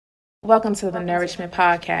Welcome to the Nourishment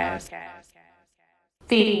Podcast.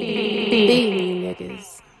 Feed me,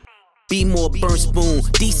 niggas. Be more burn spoon,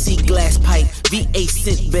 DC glass pipe, VA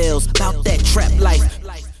scent bells, about that trap life.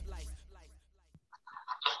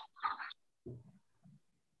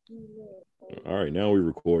 All right, now we're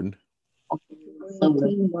recording. What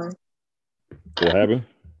happened?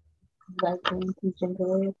 What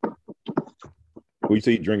you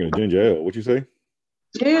say? You drinking a ginger ale? What you say?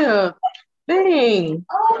 Yeah. Dang.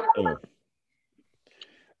 Oh.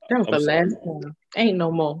 That was the last one. Ain't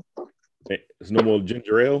no more. There's no more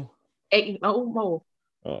ginger ale? Ain't no more.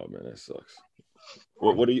 Oh man, that sucks.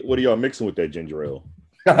 What are y'all mixing with that ginger ale?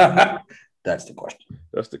 That's the question.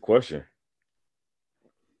 That's the question.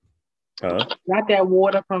 Huh? Got that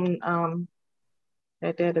water from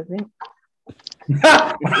at that event.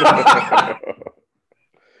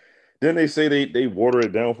 Didn't they say they water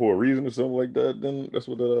it down for a reason or something like that? Then that's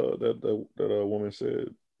what that woman said.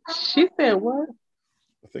 She said what?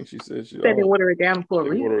 I think she said they water it down for a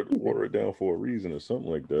reason. Water it down for a reason or something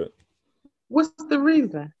like that. What's the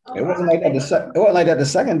reason? It wasn't like that. It wasn't like that the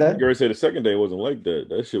second day. You already said the second day wasn't like that.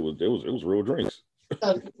 That shit was it was real drinks.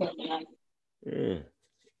 Yeah, it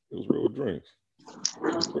was real drinks.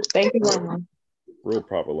 Thank you, Grandma. Real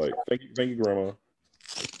proper, like thank you, Grandma.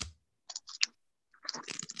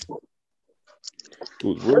 It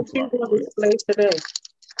was real What's she going to display today?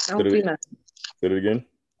 I don't see nothing. Say it again.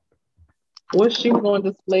 What's she going to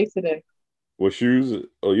display today? What shoes?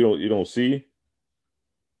 Oh, you don't see?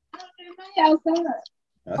 Outside.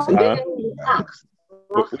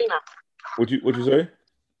 What you say?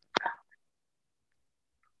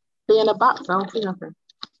 Be in a box. I don't see nothing.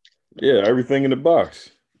 Yeah, everything in the box.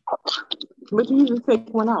 But you usually take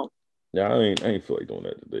one out. Yeah, I ain't feel like doing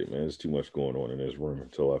that today, man. There's too much going on in this room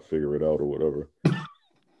until I figure it out or whatever.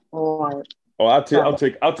 All right. Oh, I'll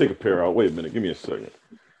take a pair out. Wait a minute, give me a second.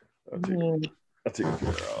 I'll take a pair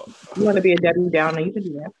out. You want to be a Debbie Downer? You can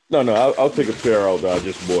do that. No, I'll take a pair out that I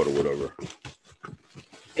just bought or whatever.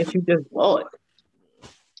 If you just bought.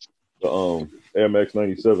 The Air Max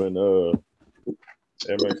 97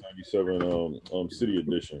 Air Max 97 City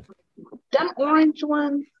Edition. Them orange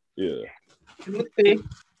ones? Yeah. Let me see.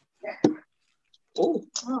 Oh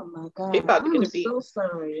my God. He about to get a beat. So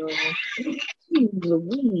sorry, y'all.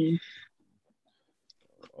 Louise.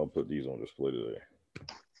 I'll put these on display today.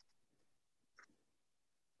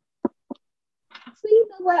 See, you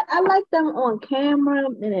know what? I like them on camera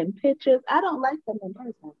and in pictures. I don't like them in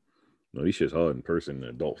person. No, these shit's hard in person in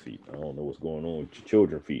adult feet. I don't know what's going on with your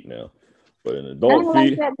children feet now. But in adult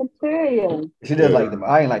feet. I like that material. She does like them.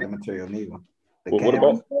 I ain't like the material neither. What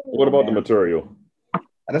about the material?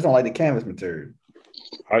 I just don't like the canvas material.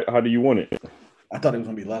 How do you want it? I thought it was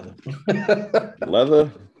gonna be leather. Leather?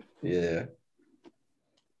 Yeah.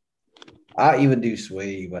 I even do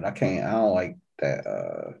suede, but I don't like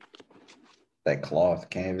that that cloth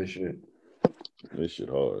canvas shit. This shit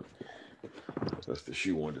hard. That's the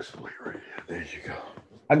shoe on display right here. There you go.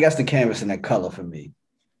 I guess the canvas in that color for me.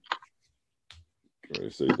 I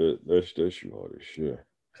say that shoe hard as shit.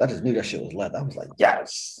 I just knew that shit was leather. I was like,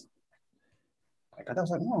 yes. I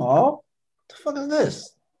was like, oh, what the fuck is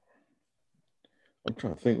this? I'm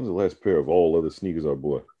trying to think. When was the last pair of all leather sneakers I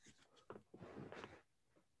bought?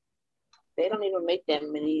 They don't even make that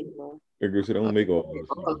many anymore. They don't make all leather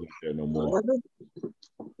sneakers like that no more.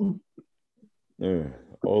 Yeah,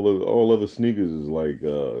 all other sneakers is like,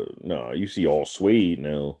 you see all suede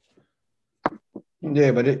now.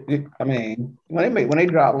 Yeah, but I mean, when they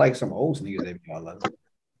drop like some old sneakers, they be all leather,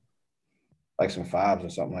 like some fives or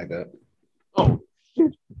something like that. Oh,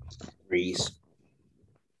 Reese.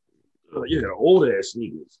 Yeah, old ass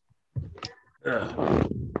sneakers.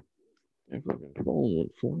 And fucking phone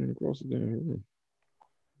went flying across the damn room.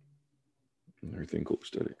 Everything cool,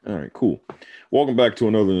 steady. All right, cool. Welcome back to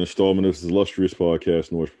another installment. This is Illustrious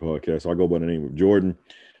Podcast, North Podcast. I go by the name of Jordan.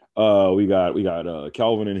 We got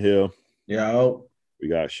Calvin in here. Yo. We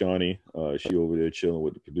got Shawnee. She over there chilling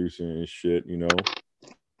with the producer and shit, you know.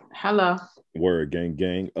 Hello. Word,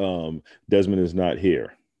 gang. Desmond is not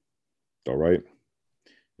here. All right.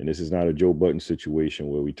 And this is not a Joe Budden situation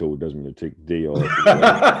where we told Desmond to take the day off.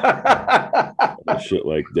 Shit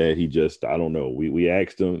like that. He just, I don't know. We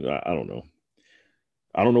asked him. I don't know.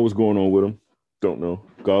 I don't know what's going on with him. Don't know.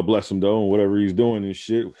 God bless him though, and whatever he's doing and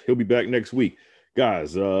shit. He'll be back next week.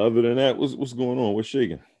 Guys, other than that, what's going on? What's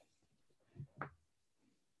shaking?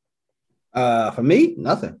 For me,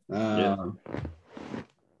 nothing.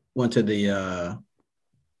 Went to the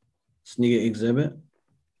sneaker exhibit.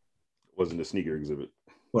 Wasn't the sneaker exhibit.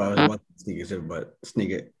 Well, it wasn't sneaker exhibit, but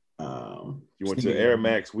sneaker. You went to Air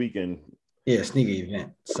Max weekend Yeah, sneaker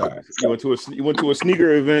event. Sorry. You went to a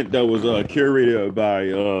sneaker event that was curated by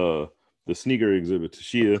the sneaker exhibit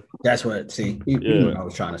Tashia. That's what. See, you know what I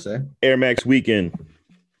was trying to say. Air Max weekend.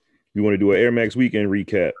 You want to do an Air Max weekend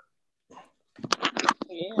recap?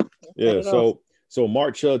 Yeah. So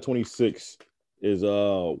March 26th is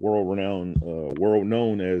world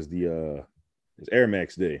known as the as Air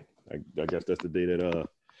Max Day. I guess that's the day that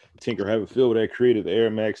Tinker Haverfield that created the Air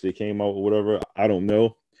Max. They came out with whatever. I don't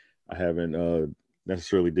know. I haven't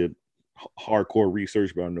necessarily did hardcore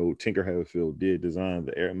research, but I know Tinker Haverfield did design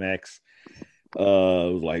the Air Max. It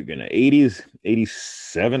was like in the 80s,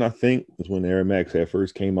 87, I think, was when the Air Max had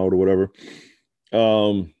first came out or whatever.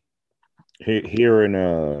 Here in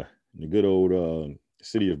the good old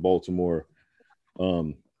city of Baltimore,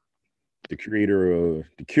 the curator of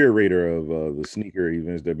the sneaker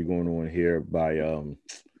events that be going on here by the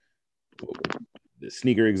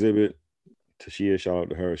sneaker exhibit. Tashia, shout out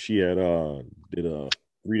to her. She had did a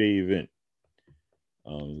 3-day event.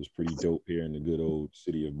 It was pretty dope here in the good old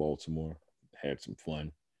city of Baltimore. Had some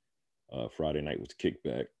fun. Friday night was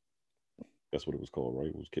Kickback. That's what it was called, right?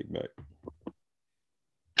 It was Kickback.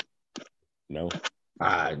 No.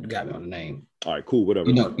 You got me on the name. All right, cool.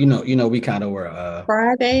 Whatever. You know, we kind of were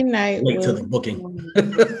Friday night late to the booking.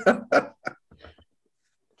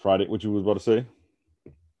 Friday, what you was about to say?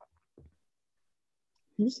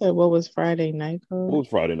 You said what was Friday night called? What was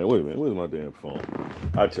Friday night? Wait a minute. Where's my damn phone?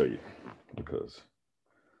 I'll tell you. Because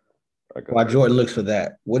while Jordan looks for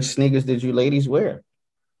that, which sneakers did you ladies wear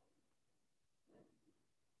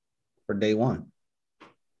for day one?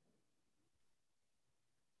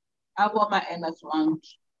 I wore my MS1s.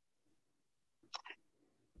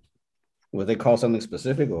 Was they called something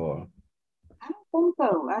specific or? I don't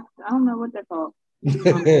think so. I don't know what they're called.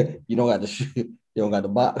 You don't got the shoe. You don't got the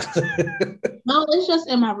box. No, it's just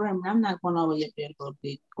in my room. I'm not going over your bed for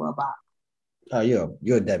a box. Oh,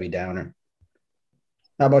 you're a Debbie Downer.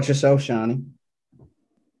 How about yourself, Shawnee?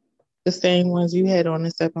 The same ones you had on,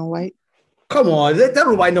 except in white. Come on, that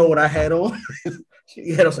nobody know what I had on.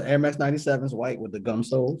 You had on some Air Max 97s white with the gum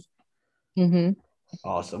soles. Mm-hmm.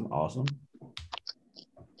 Awesome.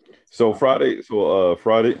 So Friday, can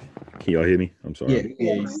y'all hear me? I'm sorry.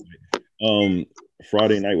 Yeah.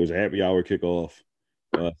 Friday night was a happy hour kickoff.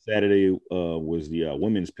 Saturday was the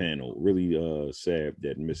women's panel. Really sad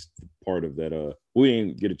that missed part of that. We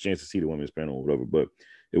didn't get a chance to see the women's panel or whatever, but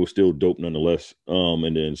it was still dope nonetheless.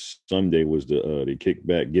 And then Sunday was the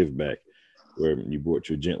kickback give back, where you brought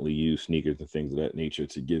your gently used sneakers and things of that nature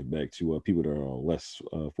to give back to people that are less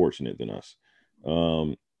fortunate than us.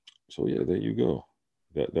 So yeah, there you go.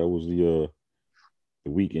 That was the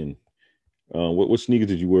weekend. What sneakers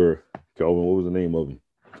did you wear, Calvin? What was the name of them?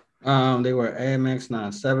 They were Air Max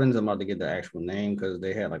 97s. I'm about to get the actual name because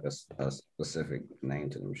they had like a specific name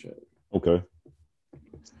to them shit. Okay.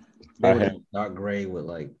 They were dark gray with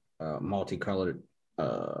like multicolored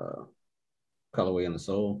colorway in the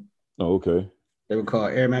sole. Oh, okay. They were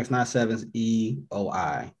called Air Max 97s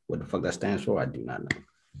EOI. What the fuck that stands for? I do not know.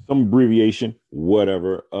 Some abbreviation,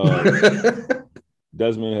 whatever.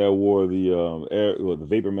 Desmond had wore the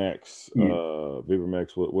Vapor Max. Vapor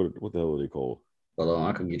Max. What the hell are they called? Well,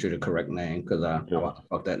 I can get you the correct name because I'm about to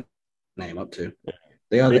fuck that name up too.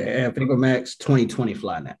 They are the Vapor Max 2020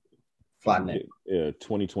 Flynet. Yeah,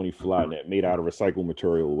 2020 Flynet, made out of recycled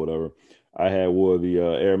material or whatever. I had wore the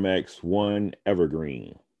Air Max 1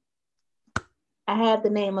 Evergreen. I have the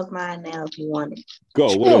name of mine now if you want it.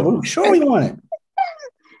 Go. Sure we want it.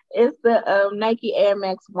 It's the Nike Air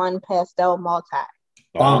Max 1 Pastel Multi.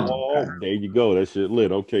 Oh, there you go. That shit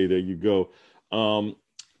lit. Okay, there you go.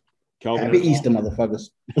 Calvin Happy Easter, motherfuckers.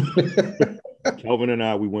 Calvin and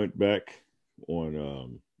I, we went back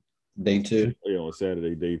on day 2. Yeah, on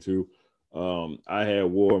Saturday, day 2. I had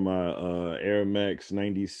wore my Air Max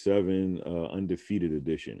 97 Undefeated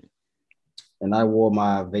Edition. And I wore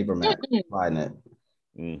my Vapor Max Flynet.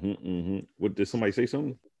 What, did somebody say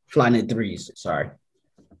something? Flynet 3s, sorry.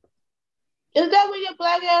 Is that where your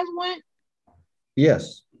black ass went?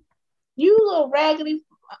 Yes. You little raggedy.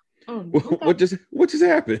 Okay. What just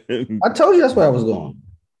happened? I told you that's where I was going.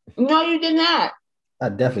 No, you did not. I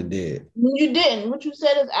definitely did. You didn't. What you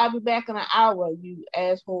said is I'll be back in an hour, you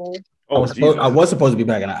asshole. I was supposed to be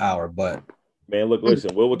back in an hour, but man, look,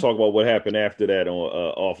 listen, we'll talk about what happened after that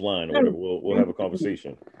on offline or whatever. We'll have a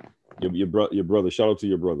conversation. Your brother, shout out to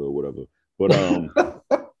your brother or whatever. But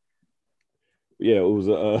yeah, it was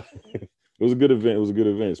a good event. It was a good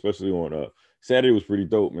event, especially on Saturday was pretty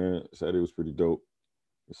dope, man. Saturday was pretty dope.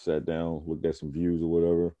 Sat down, looked at some views or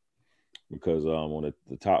whatever, because on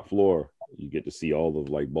the top floor you get to see all of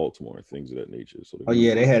like Baltimore and things of that nature. So Oh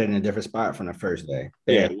yeah, they had it in a different spot from the first day.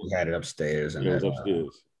 Yeah. We had it upstairs and it was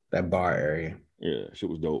upstairs. That bar area. Yeah, shit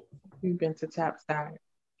was dope. You've been to Topside.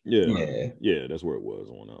 Yeah, that's where it was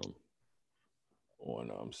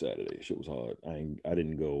on Saturday. Shit was hard. I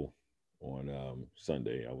didn't go on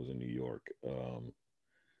Sunday. I was in New York.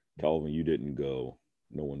 Calvin, you didn't go.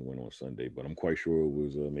 No one went on Sunday, but I'm quite sure it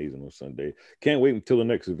was amazing on Sunday. Can't wait until the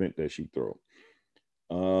next event that she throw.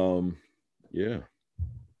 Yeah.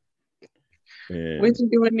 And what'd you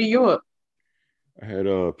do in New York? I had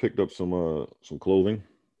picked up some clothing.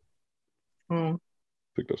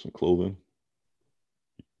 Picked up some clothing.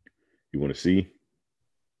 You want to see?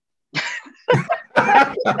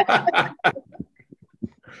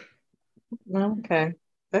 Okay,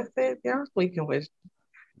 that's it. Y'all speaking with.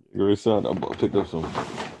 Very sad. I picked up some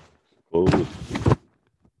clothes.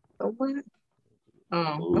 What?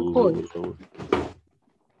 Of course.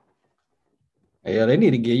 Yeah, they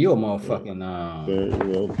need to give you a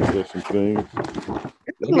motherfucking Picked up some things.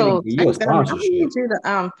 They need to give you a I sponsorship. need you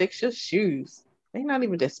to fix your shoes. They're not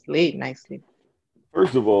even displayed nicely.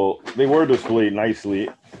 First of all, they were displayed nicely.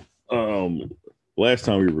 Last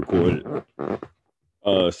time we recorded.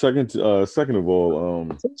 Second of all,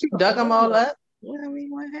 Since you dug them all up, what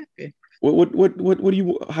happened? What do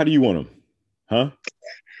you? How do you want them? Huh?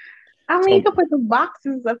 I mean, you can put the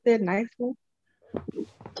boxes up there nicely.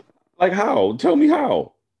 Like how? Tell me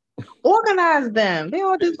how. Organize them. They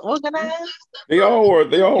all just organized. They all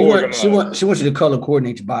organized. She wants you to color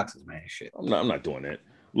coordinate your boxes, man. Shit. I'm not doing that.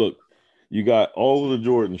 Look, you got all of the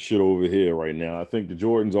Jordan shit over here right now. I think the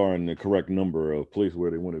Jordans are in the correct number of place where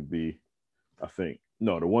they want to be. I think.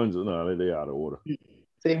 No, the ones they out of order.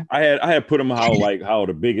 See? I had put them how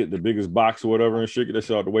the biggest box or whatever and shit, get that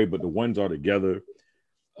shit out the way, but the ones are together.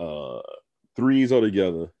 Threes are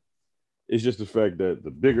together. It's just the fact that the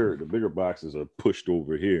bigger boxes are pushed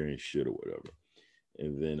over here and shit or whatever.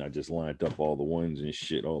 And then I just lined up all the ones and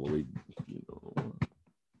shit all the way,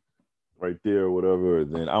 right there or whatever.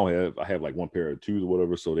 And then I have like one pair of twos or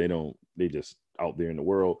whatever, so they just out there in the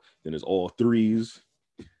world. Then there's all threes,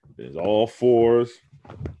 there's all fours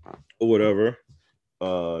or whatever.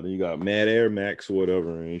 Then you got Mad Air Max or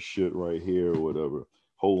whatever and shit right here or whatever.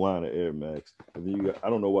 Whole line of Air Max. And then you got, I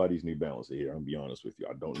don't know why these New Balance are here. I'm gonna be honest with you.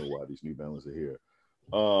 I don't know why these New Balance are here.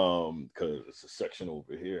 Because it's a section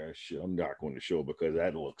over here and shit. I'm not going to show because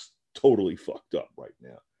that looks totally fucked up right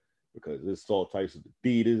now. Because there's all types of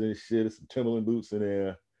Adidas and shit. There's some Timberland boots in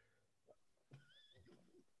there.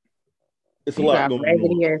 It's a lot going on.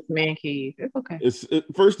 Raggedy ass man cave. It's okay.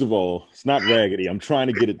 First of all, it's not raggedy. I'm trying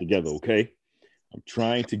to get it together, okay? I'm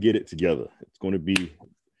trying to get it together. It's going to be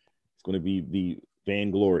the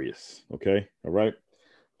Vanglorious, okay? All right?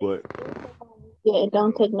 But yeah, it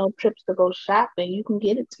don't take no trips to go shopping. You can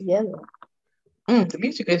get it together. At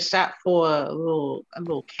least you could shop for a little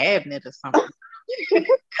cabinet or something.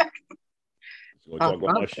 going to talk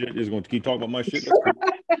about my shit. Just going to keep talking about my shit.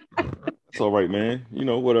 It's all right, man.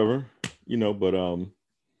 Whatever. But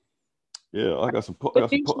yeah, I got some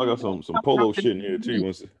polo shit in here too. You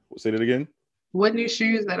want to say that again? What new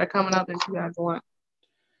shoes that are coming out that you guys want?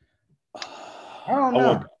 I don't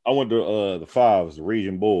know. I want the fives, the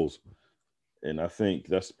Raging Bulls, and I think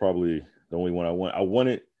that's probably the only one I want. I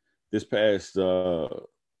wanted this past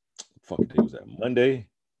fucking day was that Monday?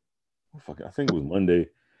 I think it was Monday.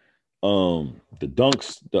 The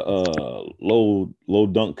dunks, the low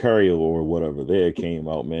dunk carrier or whatever, they came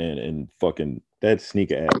out, man, and fucking that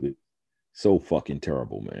sneaker app is so fucking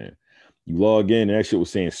terrible, man. You log in, and that shit was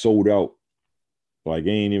saying sold out. Like,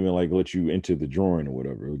 it ain't even like let you enter the drawing or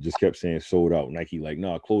whatever. It just kept saying sold out. Nike, like,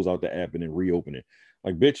 nah, close out the app and then reopen it.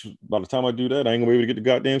 Like, bitch, by the time I do that, I ain't gonna be able to get the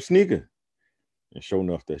goddamn sneaker. And sure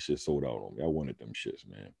enough, that shit sold out on me. I wanted them shits,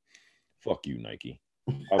 man. Fuck you, Nike.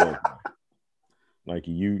 I like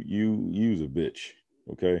Nike. You's a bitch.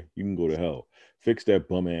 Okay, you can go to hell. Fix that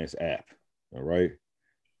bum ass app. All right.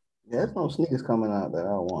 Yeah, there's no sneakers coming out that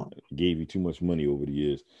I want. Gave you too much money over the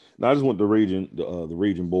years. Now I just want the Raging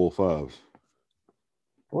Bull 5s.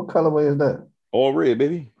 What colorway is that? All red,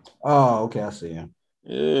 baby. Oh, okay, I see him.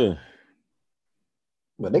 Yeah.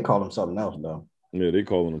 But they call them something else though. Yeah, they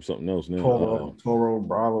calling them something else now. Toro,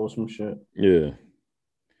 Bravo, some shit. Yeah.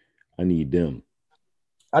 I need them.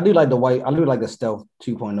 I do like the white. I do like the Stealth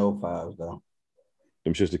 2.05s though.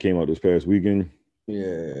 Them shits that came out this past weekend.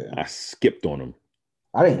 Yeah. I skipped on them.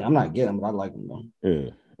 I'm not getting them, but I like them though.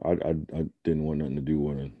 Yeah. I didn't want nothing to do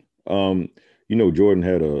with them. Jordan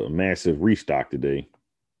had a massive restock today.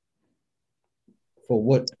 For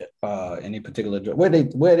what? Any particular where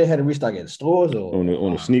they had a restock at stores or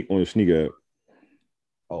on the sneak app.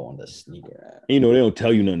 Oh, on the sneaker app. You know, they don't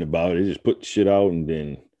tell you nothing about it. They just put shit out, and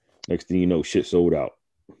then next thing you know, shit sold out.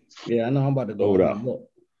 Yeah, I know. I'm about to go Sold on out. and look.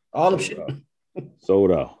 All of shit.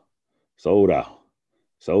 Sold out. Sold out.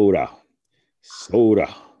 Sold out. Sold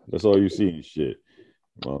out. That's all you see in shit.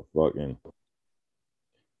 Motherfucking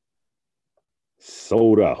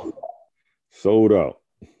sold out. Sold out.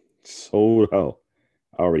 Sold out.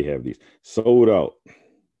 I already have these. Sold out.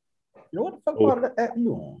 Yo, what the fuck part of the app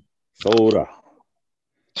you on? Sold out.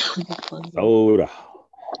 Sold out.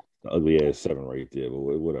 The ugly ass 7 right there, but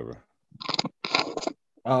whatever.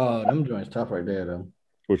 Oh, them joints tough right there though.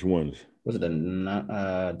 Which ones? Was it the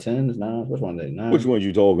 10s, 9s? Which one are they? 9s? Which ones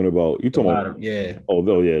you talking about? You talking about? Yeah. Oh,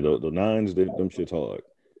 no, yeah, the 9s, them shit's hard.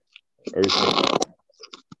 Everything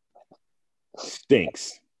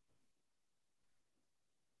stinks.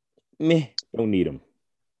 Meh, don't need them.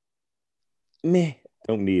 Meh,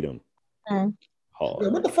 don't need them. Mm. Hard. Yeah,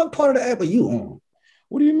 what the fuck part of the app are you on?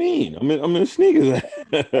 What do you mean? I'm in sneakers.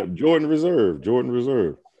 Jordan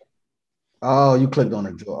Reserve. Oh, you clicked on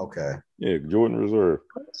it. Okay. Yeah, Jordan Reserve.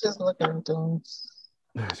 I was just looking at those.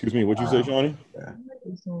 Excuse me, what you say, Shawnee?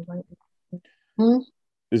 Hmm?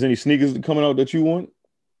 Is any sneakers coming out that you want?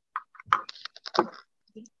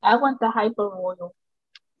 I want the Hyper Royal.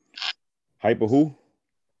 Hyper who?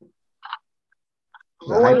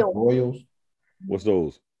 The Hyper Royal Royals. What's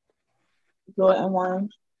those? Jordan 1.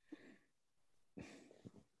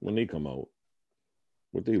 When they come out,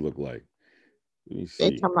 what they look like? Let me They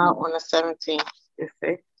see. come out on the 17th. You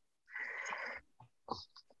see?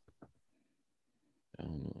 I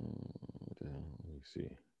don't know. What the hell? Let me see.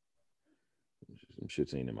 Some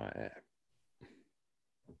shits ain't in my app.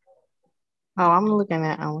 Oh, I'm looking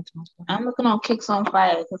at I'm looking on Kicks on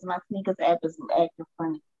Fire because my sneakers app is acting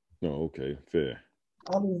funny. Oh, okay, fair.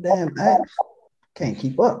 All these damn apps can't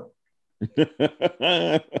keep up.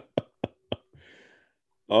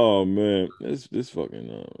 Oh man, this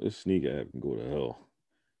fucking this sneaker app can go to hell.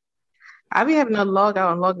 I be having to log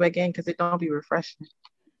out and log back in because it don't be refreshing.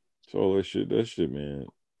 So that shit, man.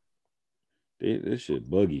 This shit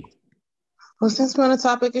buggy. Well, since we're on the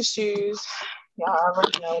topic of shoes, y'all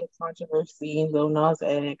already know the controversy. Lil Nas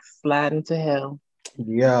X sliding to hell.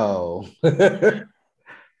 Yo. Hey,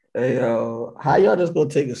 yo. How y'all just gonna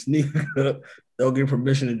take a sneaker, don't get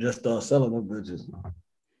permission to just start selling them bitches?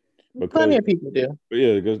 Plenty of people do. But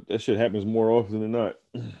yeah, because that shit happens more often than not.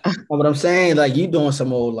 But I'm saying, like, you doing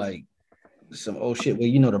some old shit where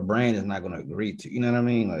you know the brand is not gonna agree to. You know what I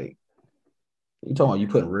mean? Like, you talking about you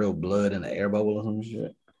putting real blood in the air bubble or some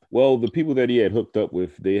shit? Well, the people that he had hooked up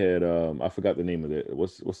with, they had I forgot the name of it.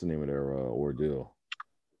 What's the name of their ordeal?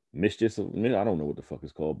 Mischief. I don't know what the fuck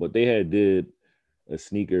it's called, but they had did a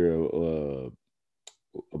sneaker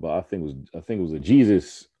about I think it was a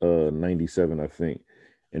Jesus 97, I think.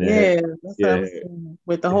 And Yeah, that's what I was saying,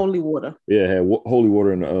 with the holy water. Yeah, it had holy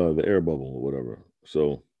water in the air bubble or whatever.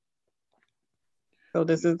 So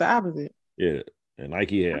this is the opposite. yeah, and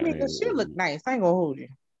Nike had. I mean, the shit look nice. I ain't gonna hold you.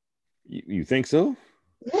 You think so?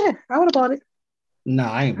 Yeah, I would have bought it.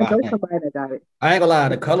 Nah, I ain't I know buying it. somebody that got it. I ain't gonna lie,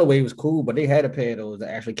 the colorway was cool, but they had a pair of those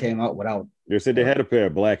that actually came out without. They said they had a pair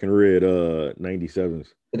of black and red 97s.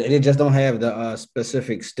 They just don't have the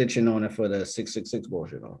specific stitching on it for the 666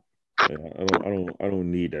 bullshit on. Yeah, I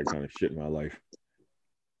don't need that kind of shit in my life.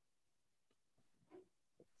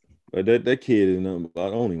 But that kid is I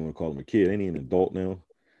don't even want to call him a kid. Ain't he an adult now?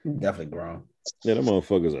 Definitely grown. Yeah, that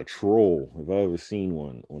motherfucker's a troll. If I ever seen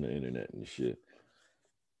one on the internet and shit.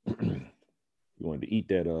 You wanted to eat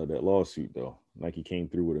that lawsuit though. Nike came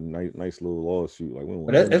through with a nice little lawsuit. Like when?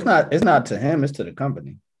 But it's not to him. It's to the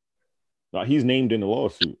company. No, he's named in the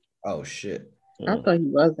lawsuit. Oh shit! I thought he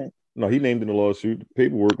wasn't. No, he named in the lawsuit. The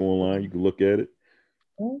paperwork online. You can look at it.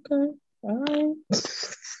 Okay, all right.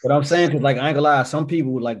 But I'm saying, cause like I ain't gonna lie, some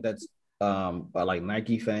people like that's are like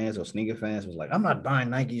Nike fans or sneaker fans was like, I'm not buying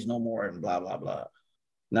Nikes no more and blah blah blah.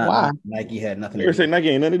 Why? Nike had nothing. You're saying Nike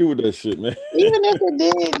ain't nothing to do with that shit, man. Even if it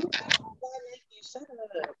did, shut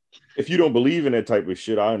up. If you don't believe in that type of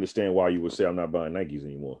shit, I understand why you would say I'm not buying Nikes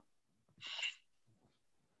anymore.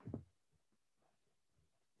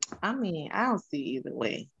 I mean, I don't see either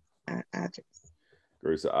way. I just.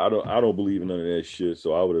 Grace, I don't believe in none of that shit,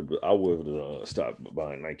 so I would stopped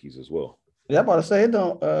buying Nikes as well. Yeah, I'm about to say it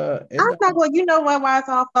don't. I'm not going. You know what? Why it's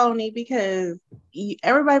all phony? Because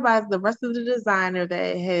everybody buys the rest of the designer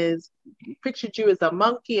that has pictured you as a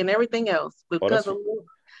monkey and everything else. Because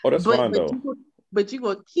that's fine though. But you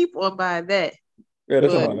will keep on buying that. Yeah,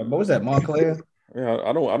 that's fine. What was that, Montclair? Yeah,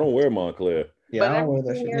 I don't wear Montclair. Yeah, I don't wear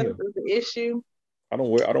that shit either. The issue. I don't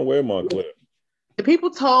wear Montclair. The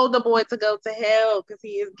people told the boy to go to hell because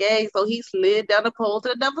he is gay, so he slid down the pole to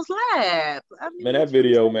the devil's lap. I mean, Man, that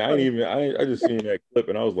video, man, I just seen that clip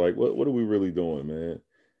and I was like, what are we really doing, man?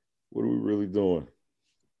 What are we really doing?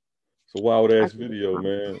 It's a wild ass video,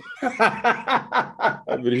 man.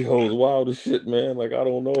 That video is wild as shit, man. Like, I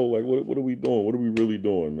don't know. Like, what are we doing? What are we really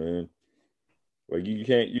doing, man? Like,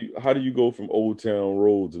 how do you go from Old Town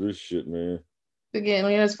Road to this shit, man? Again,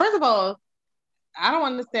 first of all, I don't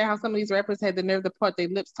understand how some of these rappers had the nerve to part their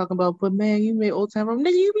lips talking about, but man, you made Old Town Road.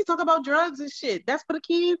 Nigga, you be talking about drugs and shit. That's for the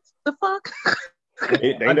kids? The fuck?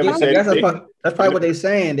 They never said that's probably what they're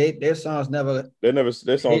saying. Their songs never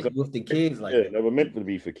their songs hit with the kids like yeah, that. never meant to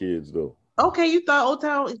be for kids though. Okay, you thought Old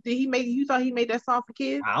Town you thought he made that song for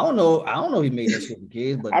kids? I don't know if he made that shit for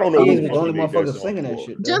kids, but I don't know kids who was the only he made that motherfucker song singing that for.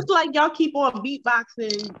 shit. Though. Just like y'all keep on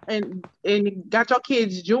beatboxing and got your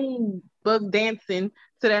kids June bug dancing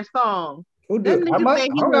to that song. Who That did? nigga said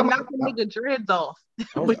he would knock the nigga dreads off. I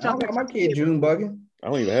don't got my kid June bugging. I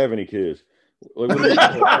don't even have any kids. Like, what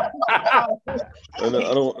I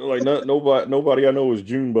don't like nobody I know is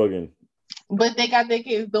June bugging. But they got their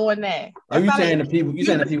kids doing that. Are you saying the people? You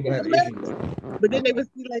saying the people have issues? But then they would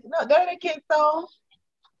be like, no, they're the kids' song.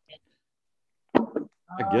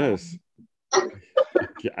 I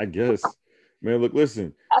guess. Man, look,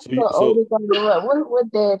 listen.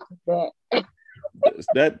 What dance is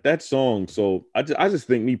that? that song. So I just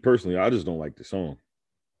think, me personally, I just don't like the song.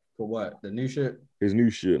 For what? The new shit? His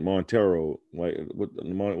new shit, Montero, like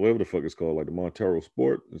whatever the fuck it's called, like the Montero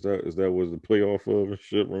Sport. Is that was the playoff of and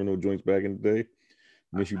shit? Reno joints back in the day,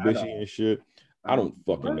 Mitsubishi and shit. I don't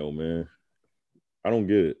fucking know, man. I don't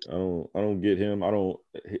get it. I don't get him.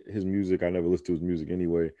 His music. I never listen to his music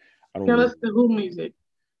anyway. I don't listen to who music?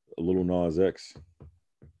 A Little Nas X.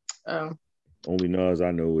 Oh. Only Nas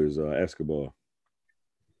I know is Escobar.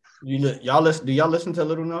 Do y'all listen to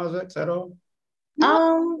Little Nas X at all?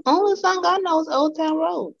 Only song I know is Old Town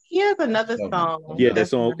Road. He has another song. Yeah, that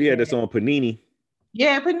song. Yeah, that song Panini.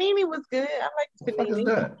 Yeah, Panini was good. I like Panini. What is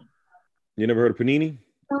that? You never heard of Panini?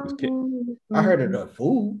 I heard of the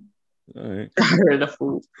Fool. All right. I heard of the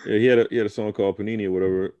Fool. Yeah, he had a song called Panini or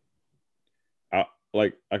whatever. I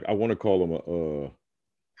want to call him a.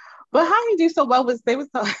 But how he do so well with? They was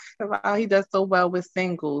talking about how he does so well with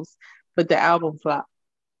singles, but the album flop.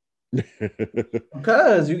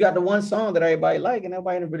 Because you got the one song that everybody like, and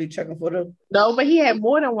everybody really checking for them. No, but he had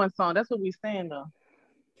more than one song. That's what we're saying, though.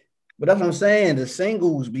 But that's what I'm saying. The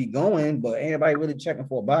singles be going, but everybody really checking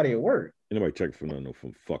for a body of work. Anybody checking for nothing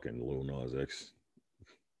from fucking Lil Nas X?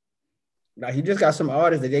 Like, he just got some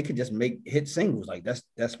artists that they could just make hit singles. Like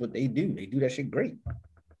that's what they do. They do that shit great.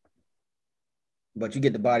 But you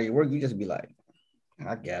get the body of work, you just be like,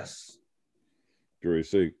 I guess. Very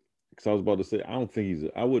sick. Because I was about to say,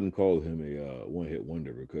 I wouldn't call him a one-hit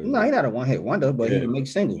wonder because no, he's not a one-hit wonder, but he can make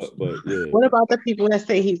singles. But yeah. What about the people that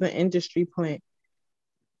say he's an industry plant?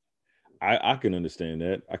 I can understand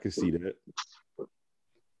that. I can see that.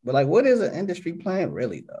 But like, what is an industry plant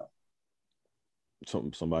really though?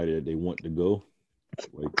 Somebody that they want to go,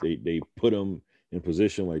 like they put them in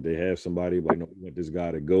position, like they have somebody like, no, we want this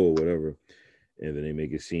guy to go or whatever, and then they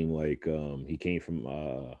make it seem like he came from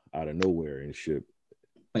out of nowhere and shit.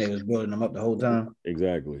 And they was building them up the whole time.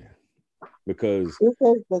 Exactly. Because it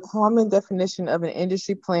says the common definition of an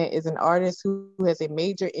industry plant is an artist who has a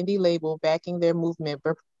major indie label backing their movement,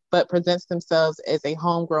 but presents themselves as a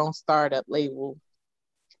homegrown startup label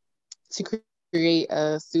to create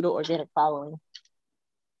a pseudo-organic following.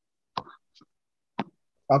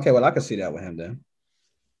 Okay, well, I can see that with him then.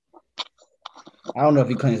 I don't know if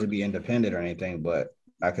he claims to be independent or anything, but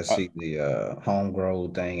I can see the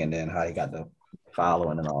homegrown thing and then how he got the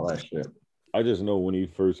following and all that shit. I just know when he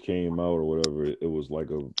first came out or whatever, it was like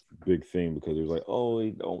a big thing because it was like, oh,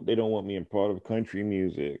 they don't want me in part of country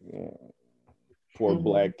music. Poor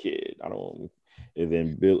black kid. I don't. And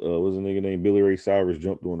then what's the nigga named Billy Ray Cyrus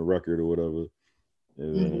jumped on the record or whatever,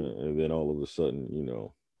 and then all of a sudden,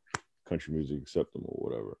 country music accept them or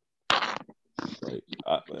whatever. Like,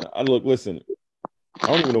 I look, listen. I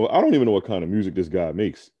don't even know what kind of music this guy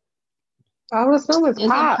makes. I would assume it's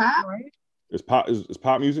pop, right? It's pop. It's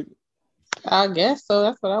pop music. I guess so.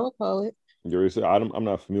 That's what I would call it. I'm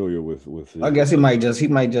not familiar with. I guess he might just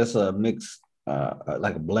mix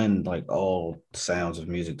like a blend, like all sounds of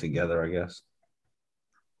music together. I guess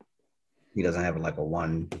he doesn't have like a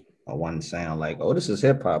one sound, like, oh, this is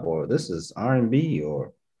hip hop or this is R&B,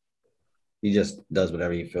 or he just does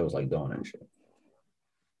whatever he feels like doing and shit.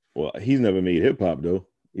 Well, he's never made hip hop though.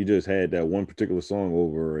 He just had that one particular song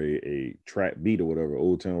over a trap beat or whatever,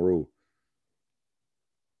 Old Town Road.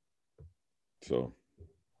 So,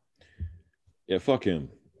 yeah, fuck him.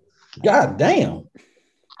 God damn.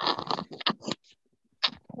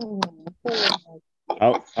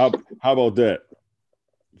 How about that?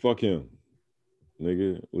 Fuck him,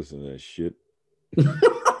 nigga. Listen to that shit. Tell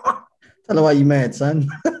her why you mad, son.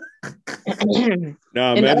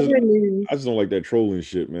 Nah, In man. other news, I just don't like that trolling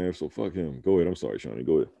shit, man. So fuck him. Go ahead. I'm sorry, Shawnee.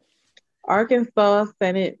 Go ahead. Arkansas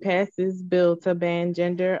Senate passes bill to ban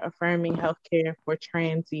gender affirming healthcare for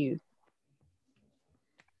trans youth.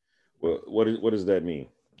 Well, what does that mean?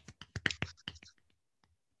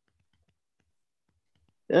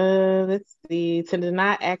 Let's see. To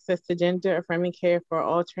deny access to gender affirming care for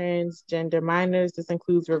all transgender minors. This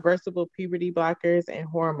includes reversible puberty blockers and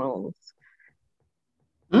hormones.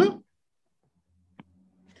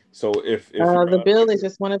 So if the bill is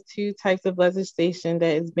just one of two types of legislation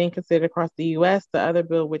that is being considered across the U.S. The other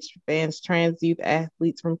bill, which bans trans youth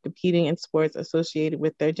athletes from competing in sports associated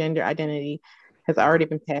with their gender identity, has already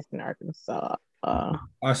been passed in Arkansas. All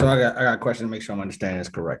right, so I got a question to make sure I'm understanding this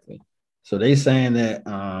correctly. So they saying that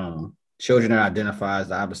children that identify as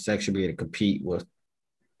the opposite sex should be able to compete with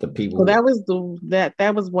the people. So that was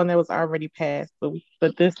that was one that was already passed, but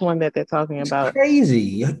this one that they're talking about,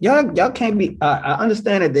 crazy. Y'all can't be. I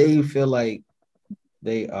understand that they feel like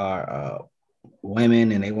they are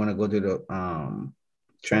women and they want to go through the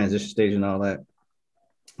transition stage and all that,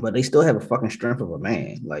 but they still have a fucking strength of a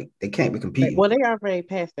man. Like they can't be competing. Well, they already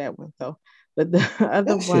passed that one, so but the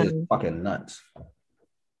other that one shit is fucking nuts.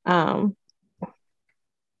 So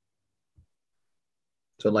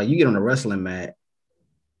like you get on a wrestling mat.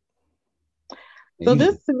 So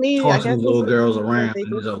this to me, I guess little girls around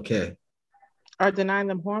and it's okay. Are denying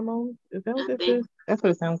them hormones? Is that what this is? That's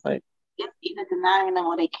what it sounds like. It's either denying them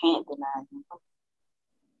or they can't deny them.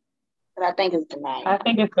 But I think it's denying. I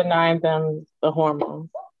think it's denying them the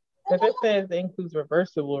hormones. Because it says it includes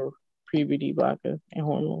reversible puberty blockers and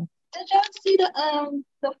hormones. Did y'all see the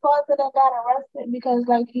father that got arrested because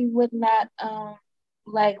like he would not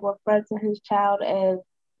like refer to his child as,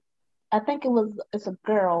 I think it's a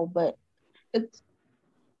girl, but it's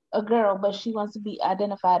a girl, but she wants to be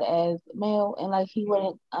identified as male, and like he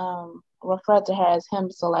wouldn't refer to her as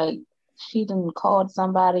him. So like she didn't call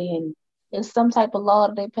somebody, and it's some type of law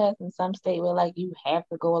that they passed in some state where like you have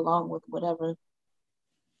to go along with whatever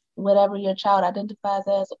your child identifies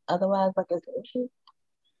as. Otherwise, like it's an issue.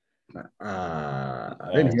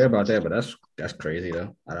 I didn't hear about that, but that's crazy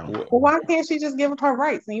though. I don't. Well, why can't she just give up her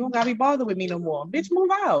rights and you don't gotta be bothered with me no more? Bitch, move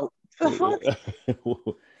out.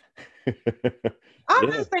 I'm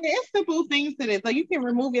just saying it's simple things to this. Like you can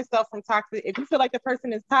remove yourself from toxic if you feel like the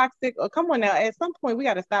person is toxic. Or come on now, at some point we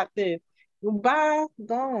gotta stop this. Bye,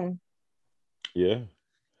 gone. Yeah.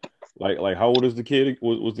 Like how old is the kid?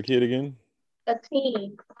 Was the kid again? A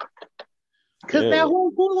teen. Because now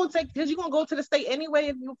who will take? Because you're gonna go to the state anyway.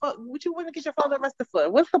 If you what you want to get your father arrested for?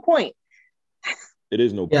 What's the point? It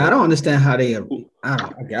is no point. Yeah, I don't understand how they. I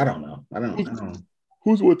don't know. I don't.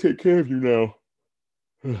 Who's gonna take care of you now?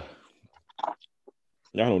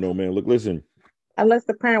 I don't know, man. Look, listen. Unless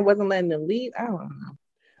the parent wasn't letting them leave, I don't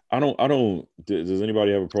know. I don't. Does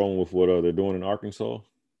anybody have a problem with what they're doing in Arkansas?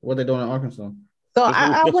 What they're doing in Arkansas? So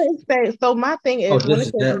I wouldn't say. So my thing is when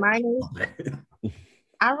it says minors,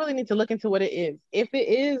 I really need to look into what it is. If it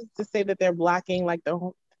is to say that they're blocking like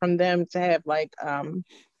from them to have like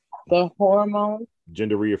the hormone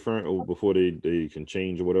gender reaffirm before they can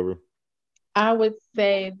change or whatever. I would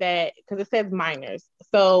say that because it says minors.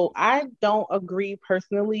 So I don't agree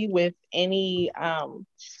personally with any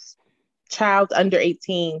child under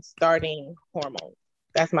 18 starting hormones.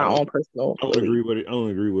 That's my own personal. I don't agree with it. I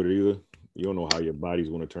don't agree with it either. You don't know how your body's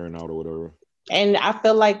going to turn out or whatever. And I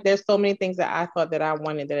feel like there's so many things that I thought that I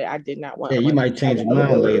wanted that I did not want. Yeah, you might change your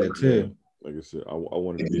mind later too. Like I said, I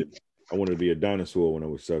wanted to be a dinosaur when I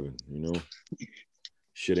was 7. You know,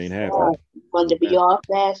 shit ain't happening. Wanted to be all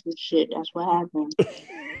fast and shit. That's what happened.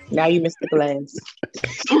 Now you missed the glass.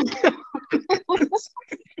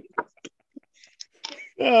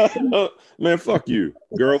 Man, fuck you,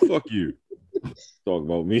 girl. Fuck you. Talk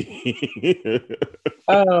about me.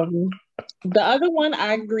 The other one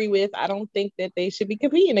I agree with. I don't think that they should be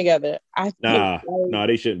competing together. Nah,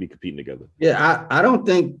 they shouldn't be competing together. Yeah, I don't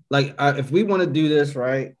think like if we want to do this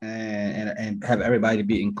right and have everybody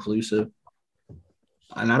be inclusive,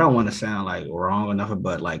 and I don't want to sound like wrong enough,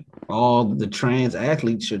 but like all the trans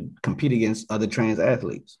athletes should compete against other trans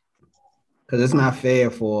athletes because it's not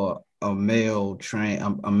fair for a male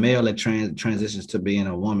that transitions to being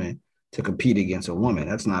a woman to compete against a woman.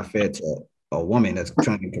 That's not fair to a woman that's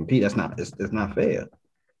trying to compete. It's not fair.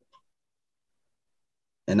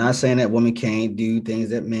 And not saying that women can't do things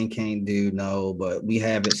that men can't do, no, but we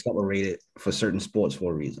have it separated for certain sports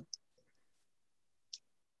for a reason.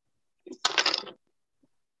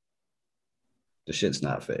 The shit's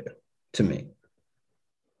not fair to me.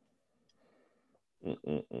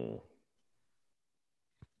 Mm-mm-mm.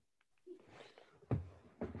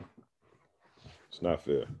 It's not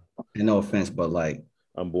fair. And no offense, but like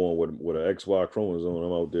I'm born with an XY chromosome.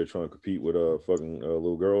 I'm out there trying to compete with fucking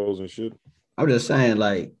little girls and shit. I'm just saying,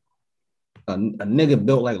 like a nigga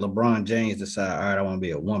built like LeBron James decide, all right, I want to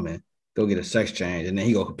be a woman, go get a sex change, and then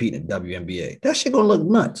he go compete in the WNBA. That shit gonna look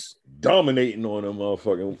nuts. Dominating on them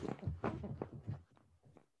motherfucking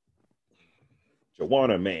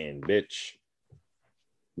Joanna man, bitch.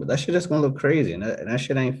 But that shit just gonna look crazy, and that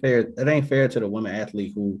shit ain't fair. That ain't fair to the women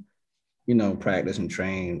athlete who, you know, practice and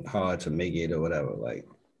train hard to make it or whatever. Like,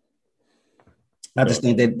 I just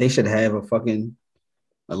think that they should have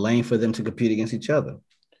a lane for them to compete against each other.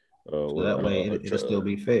 So that way it'll still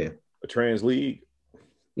be fair. A trans league?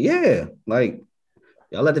 Yeah, like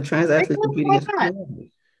y'all let the trans athletes compete against each other.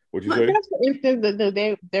 What'd you say? That's for instance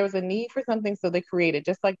that there was a need for something, so they created,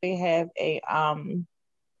 just like they have a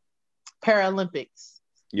Paralympics.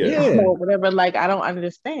 Yeah. Or whatever. Like, I don't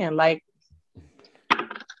understand. Like,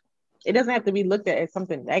 it doesn't have to be looked at as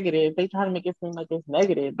something negative. They try to make it seem like it's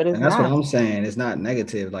negative, but it's And that's not. what I'm saying. It's not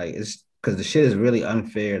negative. Like, it's because the shit is really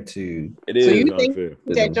unfair to. It is So you unfair.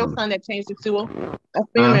 think that your son that changed it to a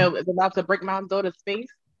female is about to break my daughter's face?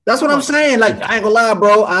 That's what I'm saying. Like, I ain't gonna lie,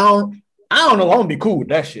 bro. I don't know. I'm gonna be cool with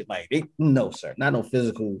that shit. Like, no, sir. Not no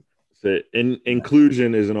physical.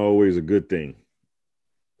 Inclusion isn't always a good thing.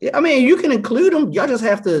 Yeah, I mean, you can include them. Y'all just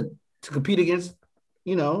have to compete against,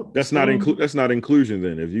 you know. That's not inclusion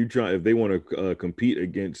then. If they want to compete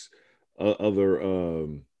against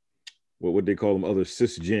other what would they call them, other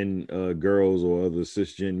cisgen girls or other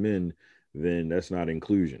cisgen men, then that's not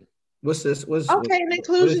inclusion. What's this?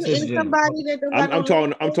 Inclusion in somebody that does not.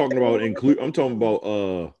 I'm talking about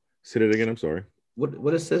say that again. I'm sorry.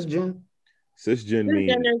 What is cisgen? Cisgen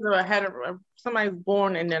means somebody's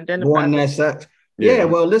born and then born in that sex. Yeah.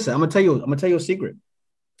 Well, listen. I'm gonna tell you a secret.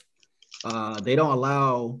 They don't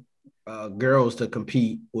allow girls to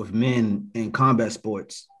compete with men in combat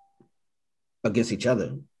sports against each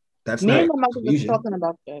other. That's not exclusion. Talking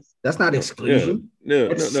about this. That's not exclusion.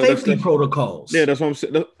 It's safety protocols. Yeah, that's what I'm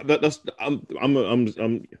saying. I'm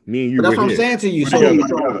me and you. But that's what I'm saying to you.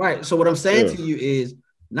 So right. So what I'm saying to you is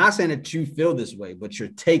not saying that you feel this way, but your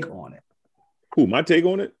take on it. Who, my take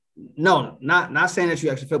on it? No, not saying that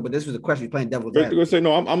you actually feel, but this was a question. You're playing devil's advocate. Gonna say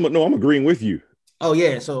no. I'm agreeing with you. Oh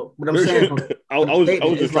yeah. So what I'm saying, I was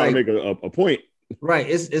just trying to make a point. Right.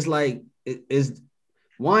 It's like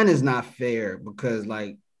one is not fair because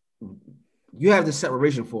like you have the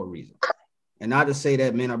separation for a reason, and not to say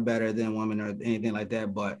that men are better than women or anything like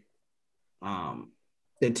that, but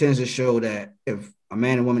it tends to show that if a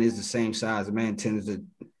man and woman is the same size, a man tends to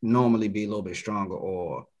normally be a little bit stronger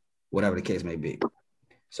or whatever the case may be.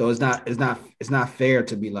 So it's not fair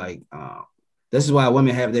to be like, this is why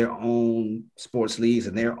women have their own sports leagues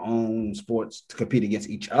and their own sports to compete against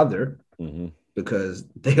each other because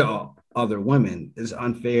they are other women. It's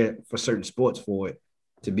unfair for certain sports for it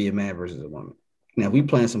to be a man versus a woman. Now we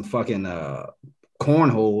playing some fucking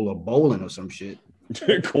cornhole or bowling or some shit.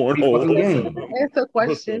 Cornhole. That's a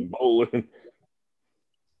question. Bowling.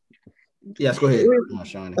 Yes, go ahead.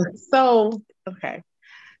 So okay.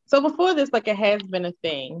 So before this, like, it has been a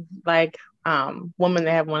thing, like women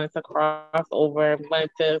that have wanted to cross over,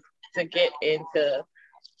 wanted to get into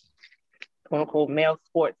quote unquote male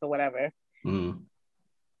sports or whatever.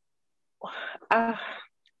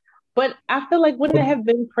 But I feel like wouldn't it have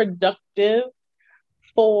been productive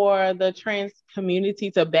for the trans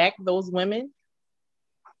community to back those women?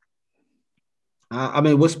 I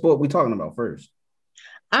mean, what sport we talking about first?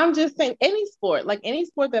 I'm just saying any sport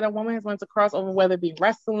that a woman has wanted to cross over, whether it be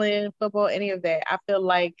wrestling, football, any of that. I feel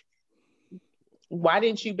like, why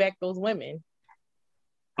didn't you back those women?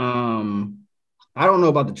 I don't know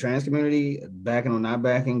about the trans community backing or not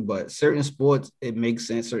backing, but certain sports, it makes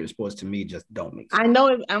sense. Certain sports to me just don't make sense. I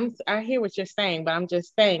know I hear what you're saying, but I'm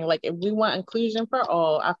just saying, like, if we want inclusion for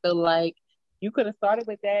all, I feel like you could have started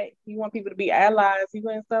with that. You want people to be allies, you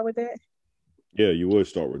gonna start with that? Yeah, you would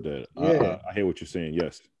start with that. Yeah. I hear what you're saying.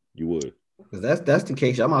 Yes, you would. Because that's the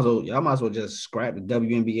case. Y'all might as well just scrap the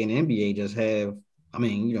WNBA and NBA. Just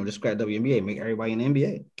scrap WNBA, make everybody in the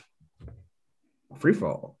NBA. Free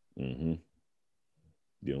fall. Mm-hmm.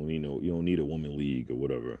 You don't need a woman league or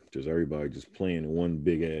whatever. Just everybody just playing in one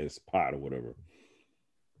big ass pot or whatever.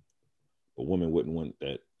 But women wouldn't want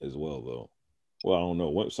that as well, though. Well, I don't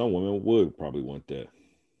know. Some women would probably want that.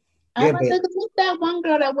 I think it's that one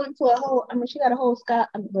girl that went to she got a whole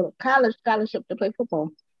college scholarship to play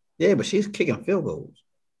football. Yeah, but she's kicking field goals.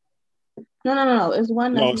 No. It's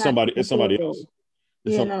one. No, it's somebody else.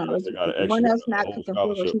 It's Yeah, something no, else they got the one extra that's a not whole kicking field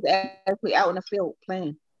goal. scholarship. She's actually out in the field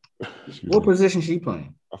playing. Excuse What me. position she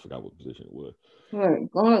playing? I forgot what position it was. Right,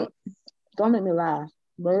 don't make me laugh,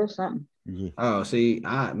 but it's something. Oh, see,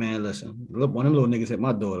 man, listen. Look, one of them little niggas hit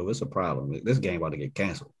my daughter. It's a problem. This game about to get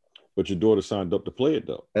canceled. But your daughter signed up to play it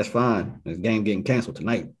though. That's fine. This game getting canceled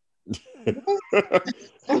tonight. This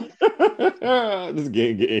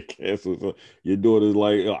game getting canceled. So your daughter's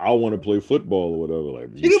like, I want to play football or whatever. Like,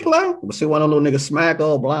 She can play. But see one of them little niggas smack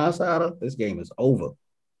all blindside her. This game is over.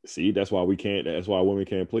 See, that's why we can't. That's why women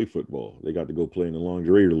can't play football. They got to go play in the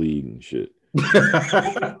lingerie league and shit.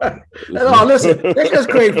 No, listen, they just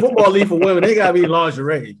create football league for women. They gotta be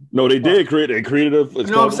lingerie. No, they did create. They created a. You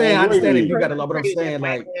know what I'm saying? I understand if you league. got a lot, but I'm saying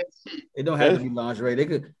like it don't have to be lingerie. They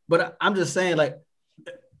could, but I'm just saying like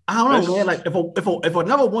I don't know, man. Like if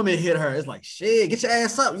another woman hit her, it's like shit. Get your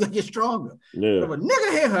ass up. You gotta get stronger. Yeah. If a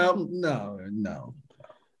nigga hit her, no.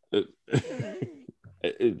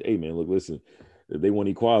 Hey man, look, listen. If they want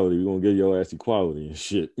equality, we're gonna give your ass equality and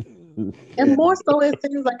shit. And more so, it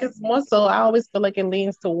seems like it's more so. I always feel like it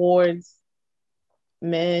leans towards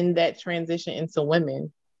men that transition into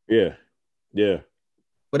women. Yeah.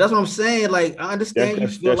 But that's what I'm saying. Like I understand you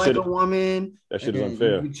feel like a woman. That shit is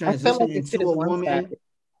unfair. You transition into a woman.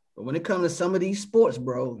 But when it comes to some of these sports,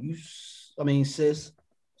 bro, sis,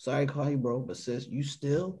 sorry to call you bro, but sis, you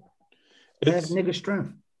still have nigga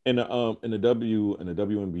strength. In the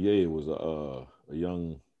WNBA, it was a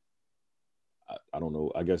young, I don't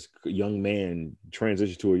know, I guess young man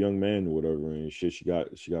transitioned to a young man or whatever, and shit. She got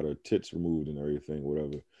her tits removed and everything,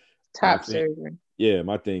 whatever. Top surgery. Yeah,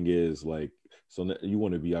 my thing is like, so you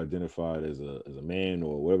want to be identified as a man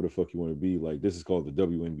or whatever the fuck you want to be. Like, this is called the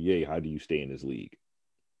WNBA. How do you stay in this league?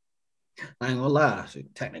 I ain't gonna lie.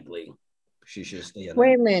 Technically, she should stay in.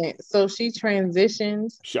 Wait a minute. So she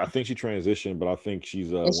transitions. I think she transitioned, but I think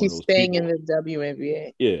she's and she's staying in the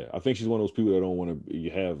WNBA. Yeah, I think she's one of those people that don't want to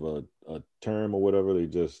have a term or whatever. They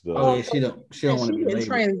just she don't want to be labeled.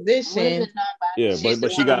 Transition. Yeah,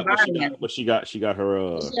 but she got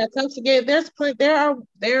her. Yeah, tough to get. There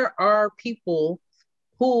are people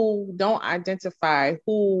who don't identify,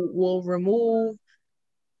 who will remove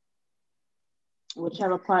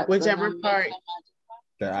whichever part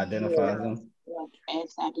that identifies them.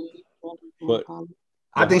 But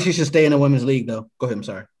I think she should stay in the women's league, though. Go ahead. I'm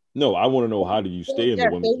sorry. No, I want to know, how do you stay in the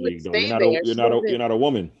women's league though? You're not a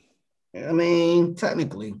woman. I mean,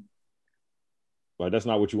 technically. But that's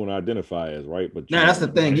not what you want to identify as, right? But that's the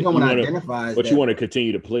thing. You don't want to identify as. But you want to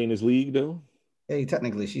continue to play in this league, though. Hey,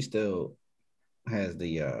 technically, she still has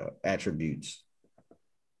the attributes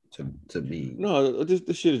to be. No,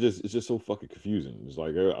 this shit is just so fucking confusing. It's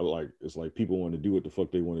like people want to do what the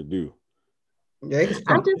fuck they want to do. Yeah,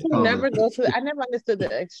 I just will never go to. I never understood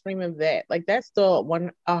the extreme of that. Like that's still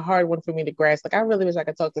a hard one for me to grasp. Like I really wish I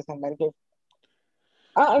could talk to somebody.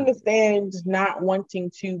 I understand not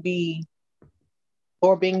wanting to be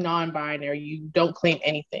or being non-binary. You don't claim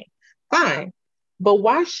anything. Fine, but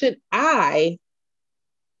why should I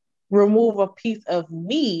remove a piece of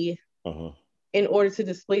me in order to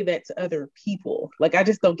display that to other people? Like I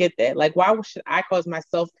just don't get that. Like why should I cause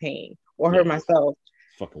myself pain or hurt myself?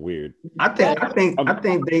 Fucking weird. I think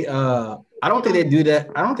they I don't think they do that.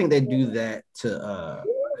 I don't think they do that to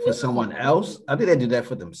for someone else. I think they do that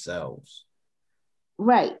for themselves.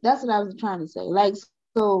 Right. That's what I was trying to say. Like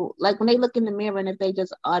so like when they look in the mirror and if they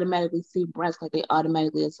just automatically see breasts, like they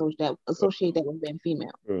automatically associate that with being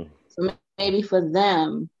female. So maybe for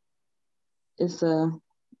them it's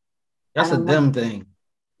that's a them thing.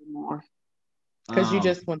 More. Because you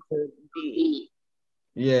just want to be.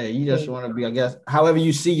 Yeah, you just want to be, I guess, however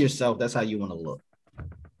you see yourself, that's how you want to look.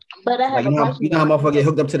 But I have you know how motherfuckers get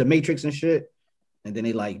hooked up to the Matrix and shit? And then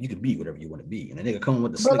they like, you can be whatever you want to be. And then they come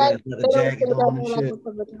with the slick ass leather jacket on and shit.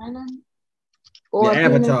 The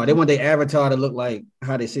avatar. They want their avatar to look like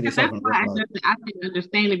how they see themselves. That's why I can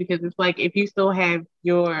understand it, because it's like if you still have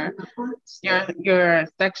your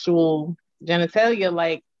sexual genitalia,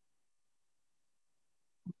 like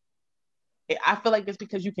I feel like it's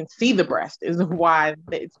because you can see the breast is why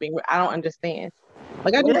it's being. I don't understand.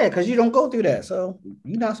 Like because you don't go through that, so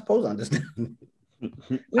you're not supposed to understand.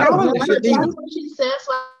 That's what she says.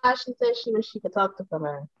 Why she said she could talk to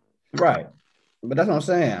somebody. Right, but that's what I'm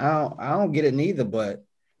saying. I don't get it neither. But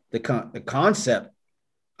the concept,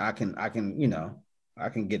 I can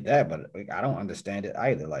get that, but I don't understand it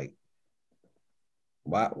either. Like,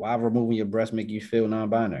 why removing your breast make you feel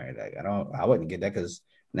non-binary? Like, I wouldn't get that, because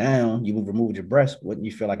now you removed your breast, wouldn't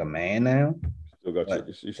you feel like a man now? Still got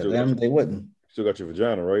they wouldn't. Still got your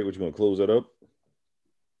vagina, right? What, you gonna close that up?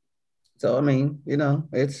 So I mean,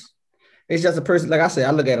 it's It's just a person. Like I said,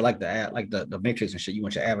 I look at it like the Matrix and shit. You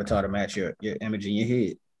want your avatar to match your image in your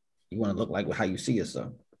head. You want to look like how you see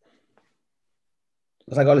yourself.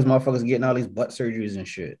 It's like all these motherfuckers getting all these butt surgeries and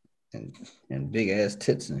shit, and big ass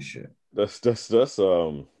tits and shit. That's That's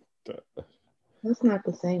not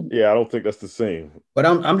the same. yeah, I don't think that's the same. But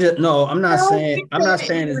I'm not saying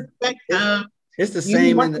it's the You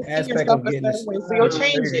same want in to the see aspect yourself of a getting certain way, so you'll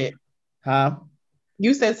change it. Huh?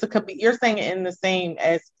 You said so could be, you're saying it in the same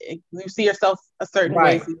as you see yourself a certain way.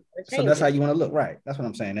 Right. So, you So that's how you want to look, right? That's what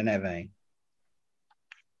I'm saying in that vein.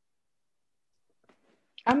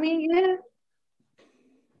 I mean, yeah.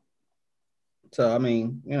 So I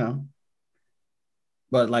mean,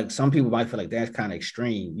 but like some people might feel like that's kind of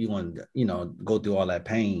extreme. You want to, go through all that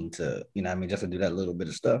pain to, what I mean, just to do that little bit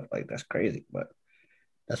of stuff. Like that's crazy. But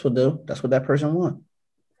that's what that person want.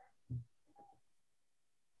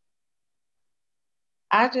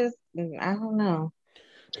 I don't know.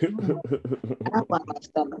 I want my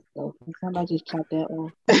stomach though. Can somebody just chop that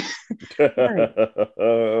off?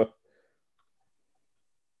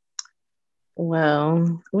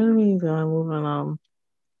 Well, what are we doing? Moving on.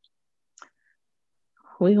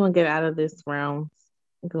 We're gonna get out of this round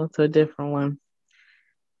and go to a different one.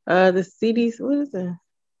 The CDC, what is it?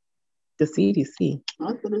 The CDC. I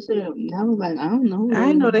was gonna say, I was like, I don't know.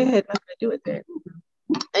 I know they had nothing to do with that.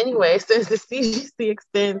 Anyway, it says the CDC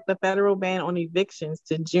extends the federal ban on evictions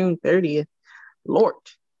to June 30th. Lord.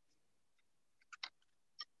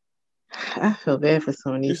 I feel bad for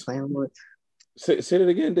some of these landlords. Say that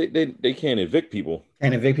again. They can't evict people.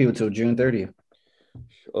 Can't evict people till June 30th.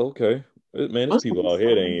 Okay. Man, there's people out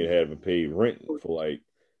here that ain't having paid rent for like.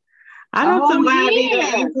 I know somebody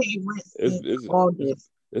that ain't paid rent since August.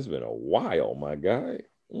 It's been a while, my guy.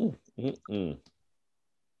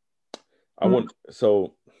 I want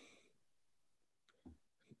so.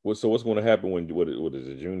 So what's going to happen when what is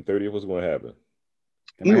it, June 30th? What's going to happen?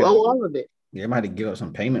 You owe all of it. You might have to give up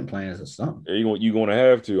some payment plans or something. You going to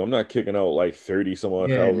have to. I'm not kicking out like 30 some odd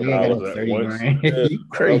 $1,000 at once. Yeah, you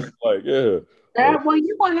crazy. Like, yeah. Well,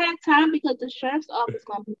 you gonna have time because the sheriff's office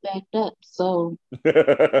gonna be backed up. So they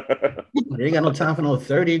ain't got no time for no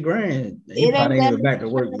 30 grand. You probably ain't even back to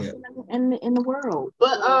work yet. In the world.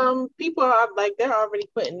 But people are like they're already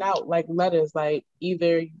putting out like letters like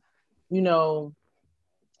either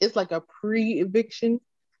it's like a pre-eviction.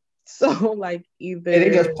 So like either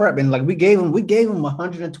they just prepping. Like we gave them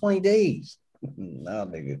 120 days. Nah,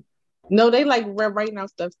 nigga. No, they like right now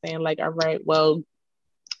stuff saying like, all right, well,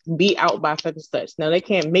 be out by such and such. Now they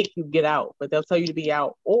can't make you get out, but they'll tell you to be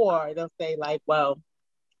out, or they'll say like, well,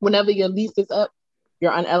 whenever your lease is up,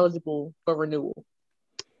 you're ineligible for renewal.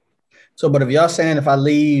 So, but if y'all saying if I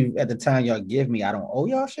leave at the time y'all give me, I don't owe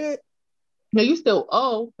y'all shit? No, you still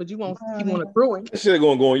owe, but you won't keep on accruing. That shit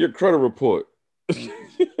gonna go on your credit report.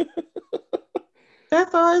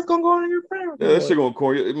 That's all it's gonna go on your credit report. Yeah, that shit gonna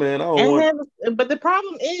call you, man. I don't want. But the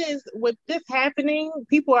problem is with this happening,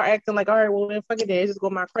 people are acting like, all right, well, then fuck it, then just go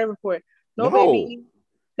on my credit report. No. Baby.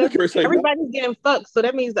 Everybody's getting fucked, so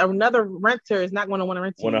that means another renter is not going to want to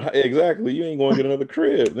rent you. Exactly, you ain't going to get another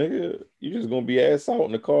crib, nigga. You just going to be ass out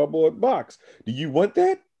in a cardboard box. Do you want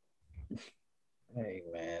that? Hey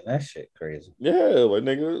man, that shit crazy. Yeah, like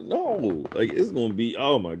nigga, no, like it's going to be.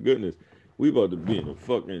 Oh my goodness, we about to be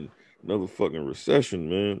in another fucking recession,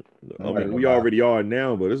 man. I mean, we already are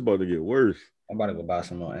now, but it's about to get worse. I'm about to go buy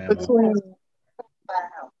some more ammo. Say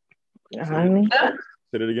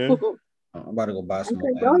it again. I'm about to go buy some more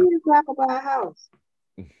ammo. Don't you grab a buy a house?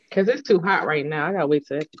 Because it's too hot right now. I gotta wait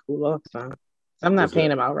till that to cool off. So I'm not paying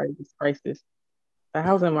them outrageous prices. The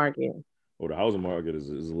housing market. Oh, the housing market is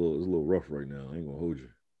a little rough right now. I ain't gonna hold you.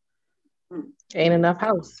 Ain't enough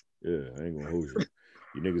house. Yeah, I ain't gonna hold you.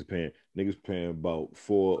 You niggas paying about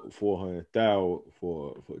 $400,000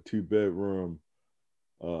 for a 2-bedroom,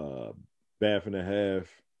 bath and a half,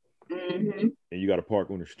 and you got to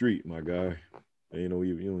park on the street, my guy. And, you don't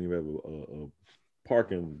even have a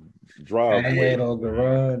parking driveway or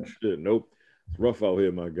garage. Shit, nope, it's rough out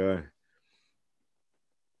here, my guy.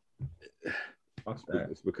 What's that?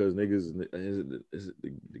 It's because niggas,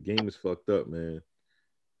 the game is fucked up, man.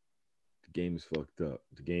 The game is fucked up.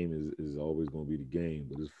 The game is always gonna be the game,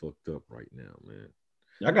 but it's fucked up right now, man.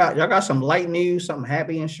 Y'all got some light news, something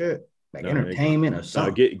happy and shit, like entertainment or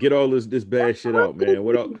something. Get all this bad shit out, man.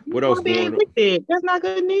 What else going on? That's not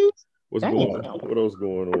good news. What else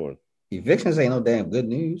going on? Evictions ain't no damn good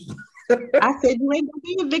news. I said you ain't gonna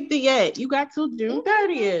be evicted yet. You got till June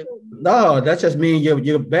 30th. No, that just means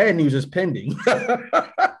your bad news is pending.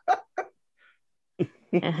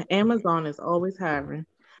 Amazon is always hiring.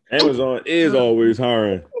 Amazon is always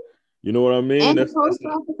hiring. You know what I mean? And the That's post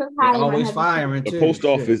office is They hiring. always heavy firing the too. post Shit.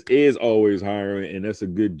 office is always hiring, and that's a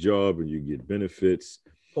good job, and you get benefits.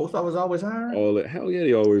 Post office always hiring. All that. Hell yeah,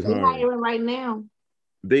 they always They're hiring. hiring right now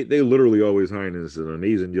They literally always hiring. It's an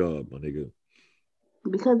amazing job, my nigga.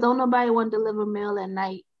 because don't nobody want to deliver mail at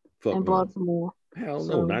night Fuck in no. Baltimore. Hell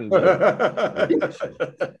So- no, not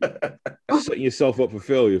setting yourself up for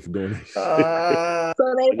failure for doing that shit.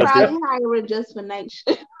 So they That's probably hiring just for night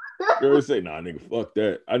shift. Girl say, nah, nigga, fuck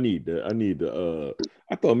that. I need that. I need the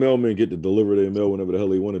I thought mailmen get to deliver their mail whenever the hell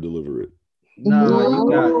they want to deliver it.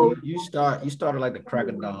 No, you started like the crack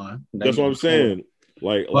of dawn. That's what I'm saying.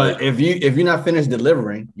 But if you're not finished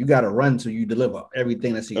delivering, you got to run till you deliver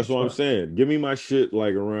everything that's. That's what I'm saying. Give me my shit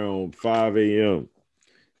like around 5 a.m.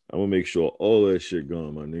 I'm gonna make sure all that shit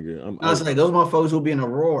gone, my nigga. I was like, those motherfuckers who be in the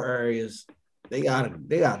rural areas, they got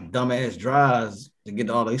dumbass drives to get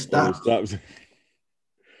all they stops.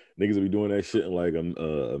 Niggas will be doing that shit in like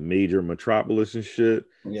a major metropolis and shit.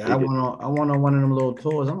 Yeah, I went on one of them little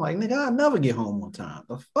tours. I'm like, nigga, I'll never get home on time.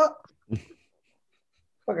 The fuck?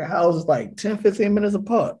 Fucking houses like 10, 15 minutes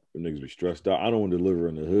apart. Them niggas be stressed out. I don't want to deliver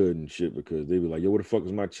in the hood and shit because they be like, yo, where the fuck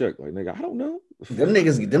is my check? Like, nigga, I don't know. Them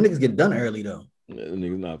niggas get done early though. Them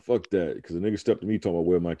niggas, nah, fuck that. Because the nigga stepped to me talking about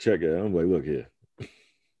where my check at. I'm like, look here.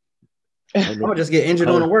 I'm gonna just get injured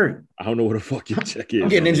on the work. I don't know where the fuck your check is. I'm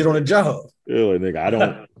getting injured on the job. Yeah, like, nigga, I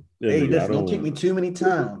don't. Yeah, Hey, nigga, listen, don't kick me too many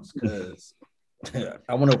times because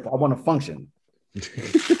I want to function.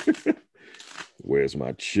 Where's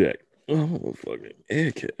my check? Oh, fucking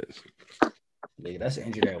aircast. Nigga, that's an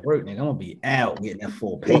injury at work, nigga. I'm gonna be out getting that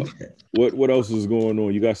full paycheck. What else is going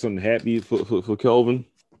on? You got something happy for Kelvin?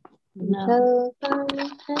 No.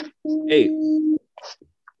 Hey,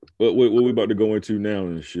 what we about to go into now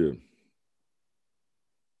and shit?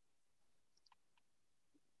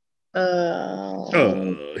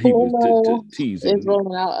 He was teasing. Is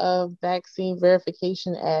rolling out a vaccine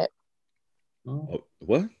verification app.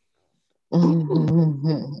 What?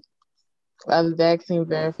 A vaccine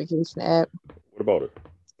verification app. What about it?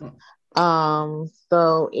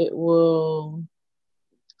 So it will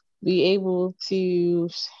be able to.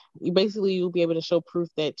 You'll be able to show proof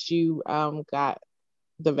that you got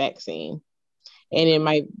the vaccine, and it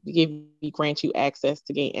might grant you access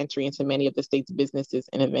to gain entry into many of the state's businesses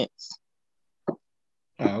and events.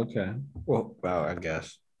 Oh, okay. Well, I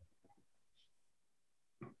guess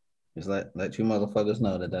just let you motherfuckers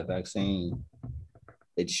know that vaccine,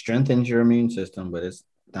 it strengthens your immune system, but it's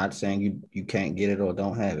not saying you can't get it or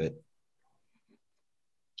don't have it.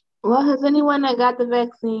 Well, has anyone that got the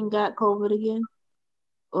vaccine got COVID again?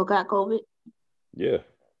 Or got COVID? Yeah.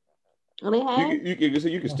 Oh, they have? You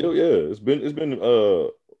can still, yeah. It's been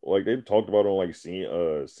like they've talked about on like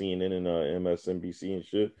CNN and MSNBC and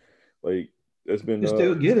shit. Like it's been You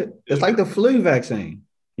still get it. It's like the flu vaccine.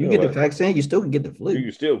 You get the vaccine, you still can get the flu. You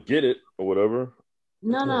can still get it or whatever.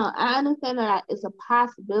 No, I understand that it's a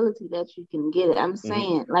possibility that you can get it. I'm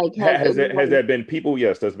saying, like, has that been people?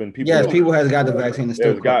 Yes, there's been people. Yes, people has got the vaccine and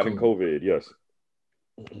still gotten COVID. Yes,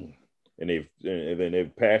 and then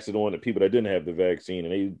they've passed it on to people that didn't have the vaccine,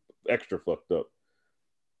 and they extra fucked up.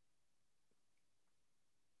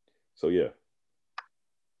 So yeah,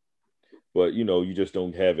 but you just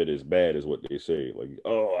don't have it as bad as what they say. Like,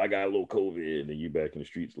 oh, I got a little COVID, and then you back in the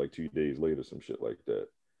streets like 2 days later, some shit like that.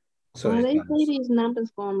 So they say these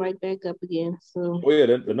numbers going right back up again. So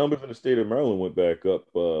the numbers in the state of Maryland went back up.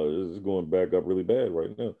 This is going back up really bad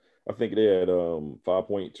right now. I think they had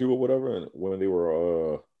 5.2 or whatever, and when they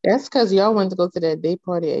were That's because y'all went to go to that day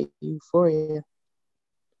party at Euphoria.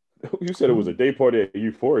 You said it was a day party at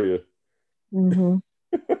Euphoria. Mm-hmm.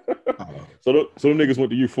 So them niggas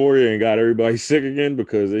went to Euphoria and got everybody sick again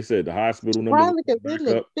because they said the hospital numbers. Probably because they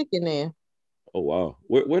look sick in there. Oh wow,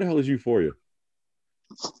 where the hell is Euphoria?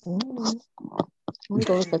 Let me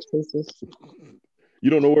go look at places. You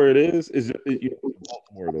don't know where it is? Is it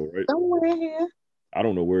Baltimore though, right? Somewhere here. I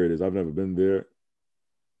don't know where it is. I've never been there.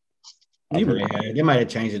 They might have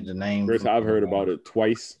changed the name. First, I've heard about it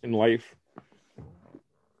twice in life.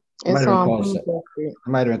 I might have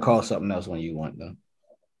been called something else when you went though.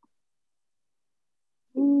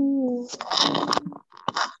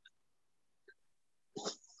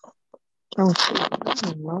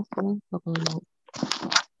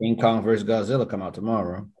 King Kong vs. Godzilla come out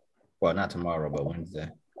tomorrow. Well, not tomorrow, but Wednesday.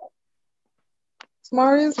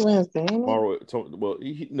 Tomorrow is Wednesday. Tomorrow, well,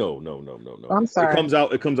 no. I'm sorry.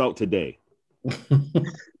 It comes out today.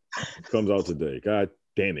 It comes out today. God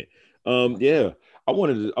damn it. Yeah. I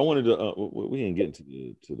wanted to. We didn't get into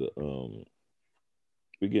the.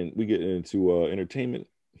 We get into entertainment.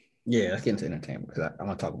 Yeah, let's get into entertainment because I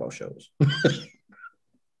want to talk about shows.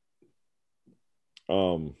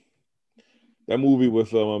 That movie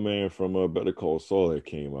with my man from Better Call Saul that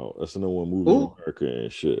came out. That's the number one movie in Who? America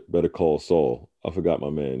and shit. Better Call Saul. I forgot my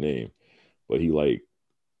man's name, but he used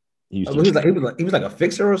He to was like a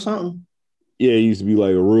fixer or something. yeah, he used to be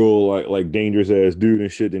like a real like dangerous ass dude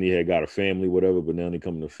and shit. Then he had got a family, whatever. But now they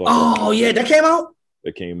coming to fuck. Oh yeah, that came out.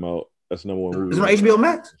 That came out. That's the number one movie. Is it on HBO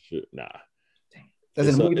Max? Shit, nah. That's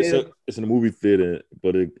in the movie theater. It's in a movie theater,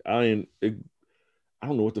 but I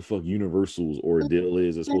don't know what the fuck Universal's ordeal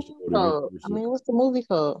is. It's supposed to go to Universal. I mean, what's the movie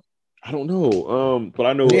called? I don't know. But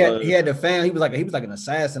I know he had the fan. He was like an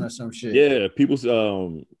assassin or some shit. Yeah, people.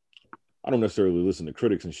 I don't necessarily listen to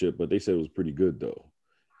critics and shit, but they said it was pretty good though.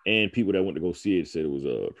 And people that went to go see it said it was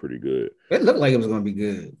pretty good. It looked like it was going to be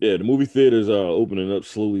good. Yeah, the movie theaters are opening up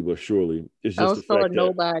slowly but surely. It's just the fact that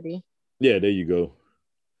Nobody. Yeah, there you go.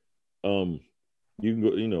 You can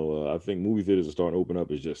go. You know, I think movie theaters are starting to open up.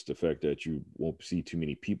 It's just the fact that you won't see too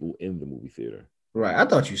many people in the movie theater. Right. I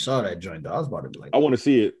thought you saw that joint. Though. I was about to be like, I want to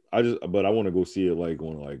see it. But I want to go see it like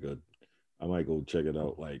on like I might go check it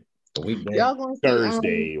out like a weekday. Y'all gonna see,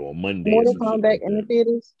 Thursday or Monday. Mortal Kombat in the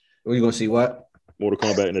theaters. Are you gonna see what? Mortal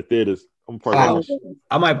Kombat in the theaters. I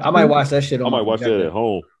might watch that shit. I might watch that at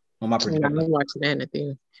home. On my projector. I'm watching that in the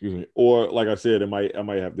theater. Excuse me. Or like I said, I might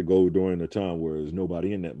have to go during the time where there's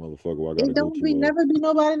nobody in that motherfucker. It don't never be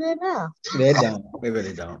nobody there now. They don't. They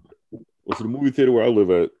really don't. Well, so the movie theater where I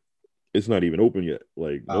live at, it's not even open yet.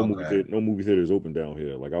 Like no movie theater is open down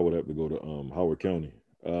here. Like I would have to go to Howard County.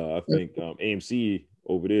 I think AMC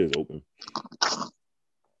over there is open.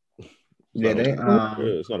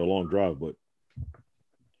 It's not a long drive, but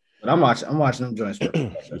I'm watching them joints.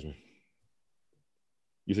 Excuse me.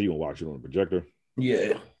 You say you gonna watch it on the projector?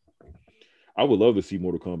 Yeah. I would love to see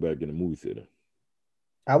Mortal Kombat in a movie theater.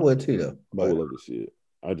 I would too, though. But I would love to see it.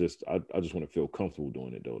 I just want to feel comfortable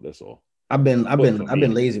doing it though. That's all. I've been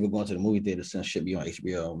lazy with going to the movie theater since shit be on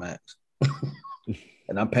HBO Max.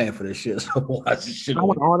 And I'm paying for this shit, so watch this shit. I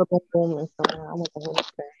want all the performance. I want the whole thing.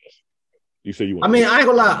 You say you want? I mean, I ain't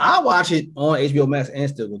gonna lie. I watch it on HBO Max and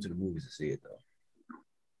still go to the movies to see it though.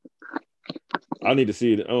 I need to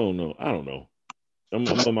see it. Oh no, I don't know. I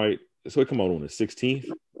might. So it come out on the 16th.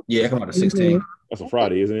 Yeah, it come out the 16th. That's a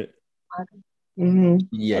Friday, isn't it? Mm-hmm.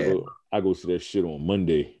 Yeah. I go see that shit on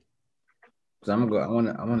Monday. Cause I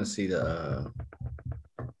want to see the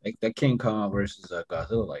like that King Kong versus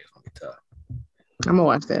Godzilla. Like it's gonna be tough. I'm gonna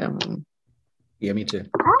watch that. Yeah, me too.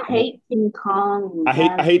 I hate King Kong.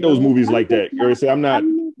 I hate those movies like that. You say I'm not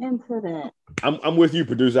into that. I'm with you,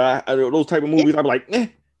 producer. I those type of movies. I'm like,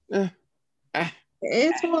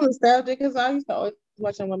 It's more nostalgic because I used to always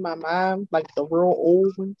watch them with my mom, like the real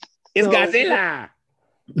old ones. It's Godzilla.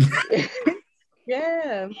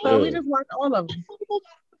 Yeah, so we just watch all of them.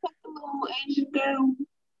 Asian girl.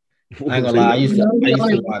 I ain't gonna lie.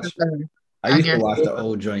 I used to watch the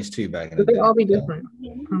old joints too back in the day. They all be different.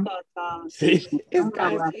 See? It's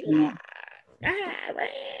Godzilla.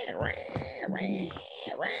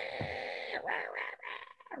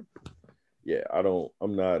 Yeah,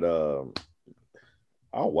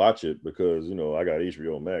 I'll watch it because I got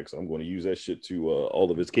HBO Max. I'm going to use that shit to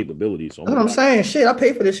all of its capabilities. So that's what I'm saying. Shit, I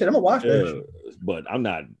pay for this shit. I'm gonna watch that shit. But I'm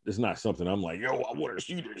not. It's not something I'm like, yo, I want to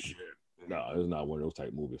see this shit. No, it's not one of those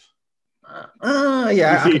type movies.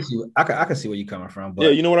 Yeah, I can see where you're coming from. But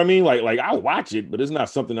yeah, you know what I mean. Like I'll watch it, but it's not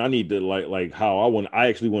something I need to like. How I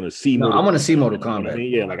actually want to see. No, I want to see Mortal Kombat. I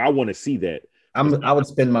mean, yeah, like I want to see that. I would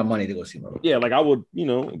spend my money to go see Mortal Kombat. Yeah, like I would.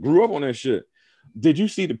 Grew up on that shit. Did you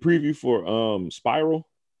see the preview for Spiral?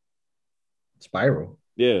 Spiral.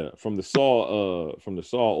 Yeah, from the Saw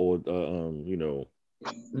franchise.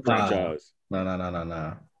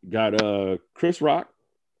 No. Got Chris Rock,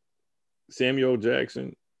 Samuel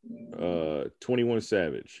Jackson, 21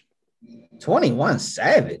 Savage. 21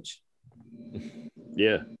 Savage.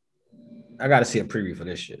 Yeah. I gotta see a preview for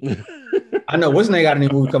this shit. I know what's name got a new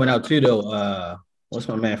movie coming out too though. What's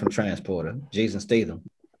my man from Transporter? Jason Statham.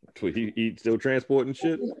 He still transporting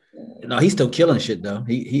shit? No, he's still killing shit though.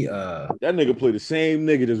 He that nigga played the same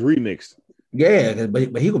nigga that's remixed. Yeah,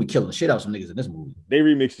 but he gonna be killing the shit out of some niggas in this movie. They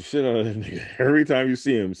remixed the shit out of that nigga every time you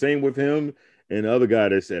see him. Same with him and the other guy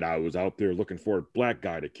that said I was out there looking for a black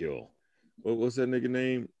guy to kill. What's that nigga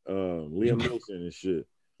name? Liam Neeson and shit.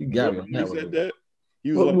 You got me. He said that.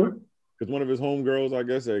 He was like, because one of his homegirls, I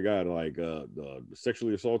guess, they got like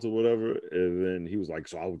sexually assaulted or whatever, and then he was like,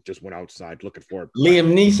 so I just went outside looking for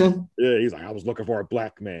Liam Neeson. Yeah, he's like, I was looking for a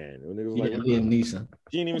black man. And it was like, Liam Neeson.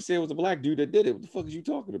 She didn't even say it was a black dude that did it. What the fuck is you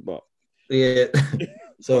talking about? Yeah.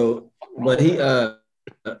 So, but he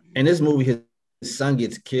in this movie, his son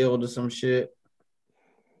gets killed or some shit,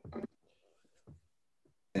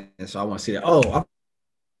 and so I want to see that. Oh,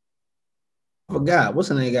 I forgot what's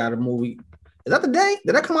the name got a movie. Is that the day?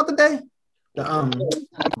 Did that come out the day?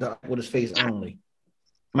 The with his face only.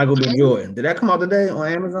 Michael B. Jordan. Did that come out today on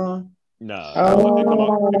Amazon? Nah,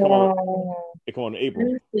 Oh. it come out in April.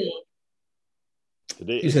 Let me see.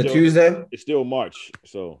 Today, You said Tuesday? It's still March,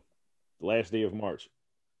 so the last day of March.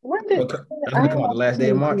 When did That's gonna come out the last day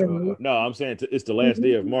of March. No, I'm saying it's the last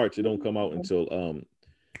day of March. It don't come out until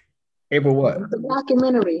April what? The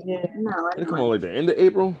documentary. Yeah. No, it come out like the end of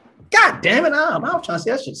April. God damn it! I was trying to see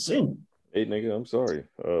that shit soon. Hey nigga, I'm sorry.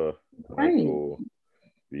 Michael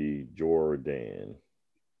B. Jordan.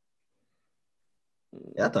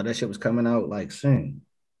 Yeah, I thought that shit was coming out like soon.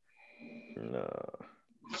 Nah.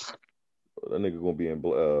 That nigga gonna be in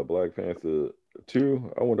Black Panther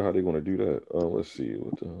 2. I wonder how they're gonna do that. Let's see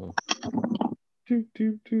what the hell.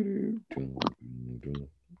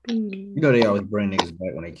 You know they always bring niggas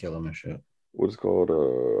back when they kill them and shit. What is called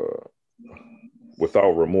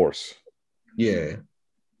Without Remorse. Yeah.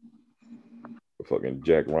 The fucking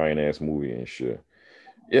Jack Ryan ass movie and shit.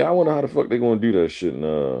 Yeah, I wonder how the fuck they gonna do that shit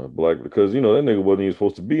in Black, because you know that nigga wasn't even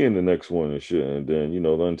supposed to be in the next one and shit. And then, you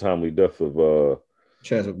know, the untimely death of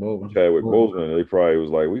Chadwick Boseman. They probably was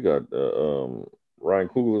like, we got Ryan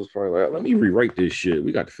Coogler was probably like, let me rewrite this shit.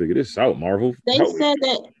 We got to figure this out, Marvel. They said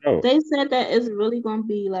that it's really gonna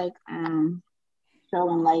be like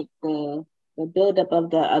showing like the buildup of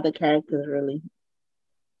the other characters, really.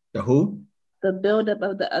 The who? The buildup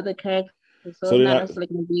of the other characters. So it's not necessarily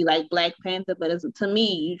gonna be like Black Panther, but it's, to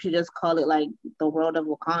me, you should just call it like the world of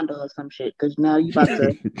Wakanda or some shit. Because now you about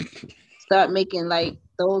to start making like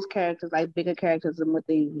those characters like bigger characters than what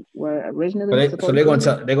they were originally. So they're gonna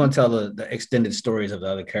tell the extended stories of the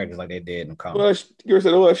other characters like they did in comics. Well,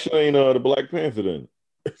 that shit ain't the Black Panther then.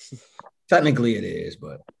 Technically it is,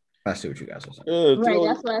 but I see what you guys are saying. Yeah, right,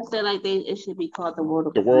 that's why I said like it should be called the world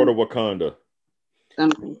of Wakanda.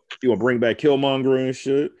 Something. You gonna bring back Killmonger and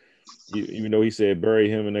shit? Even though he said bury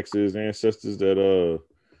him next to his ancestors, that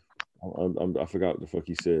I forgot what the fuck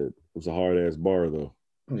he said. It was a hard ass bar though.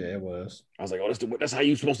 Yeah, it was. I was like, oh, that's how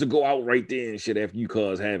you supposed to go out right there and shit after you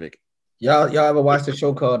cause havoc. Y'all ever watched the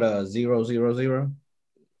show called 000?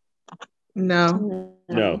 No.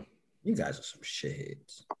 No. You guys are some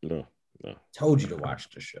shitheads. No. Told you to watch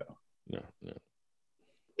the show. No.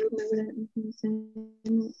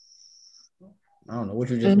 I don't know what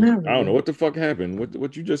you just. I don't know what the fuck happened.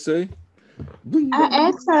 What you just say? I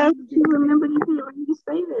asked her if she remembered hearing you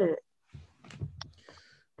say that.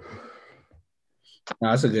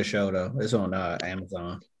 No, it's a good show though. It's on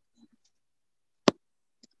Amazon.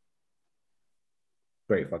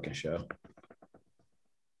 Great fucking show.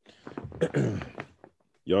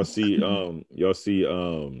 Y'all see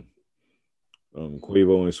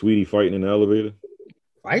Quavo and Sweetie fighting in the elevator?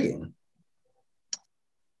 Fighting?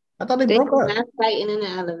 I thought they broke up. Not fighting in the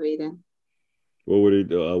elevator. What were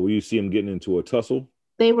they? Will you see them getting into a tussle?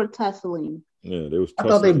 They were tussling. Yeah, they was. I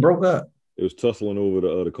thought they broke up. It was tussling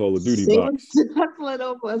over the Call of Duty they box. Tussling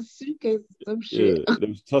over a suitcase or some shit. Yeah, they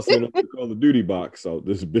was tussling over the Call of Duty box out.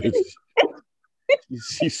 This bitch.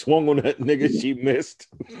 She swung on that nigga. She missed.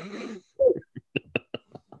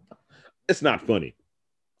 It's not funny.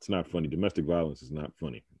 It's not funny. Domestic violence is not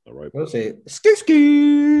funny. All right. We'll say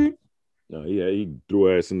ski. No, yeah, he threw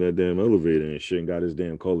her ass in that damn elevator and shit and got his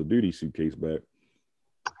damn Call of Duty suitcase back.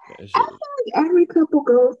 I feel like every couple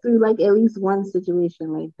goes through like at least one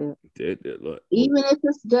situation like that. Look, even if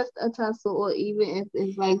it's just a tussle, or even if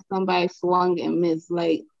it's like somebody swung and missed.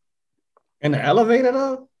 Like in the elevator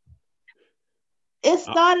though. It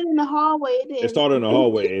started in the hallway. It started in the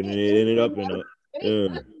hallway and it ended up in a.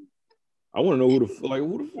 I want to know who the fuck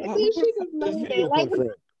this video come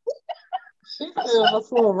from. She still on the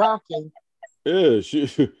floor rocking. Yeah, she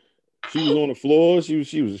was on the floor. She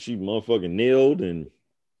motherfucking nailed, and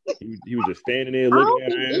he was just standing there looking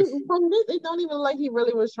at her ass. It don't even like he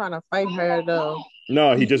really was trying to fight her though.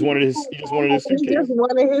 No, he just wanted his suitcase. He just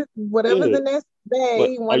wanted his whatever's in that bag.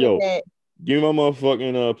 He wanted that. Give me my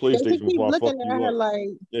motherfucking PlayStation before I fuck looking at her like.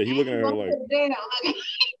 Yeah, he looking at her like.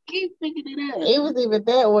 Keep picking it up. It was even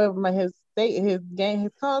that or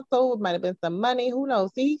his console might have been some money. Who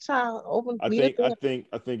knows? See, he trying to open. I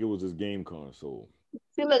think it was his game console.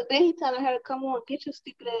 See, look, then he telling her to come on, get your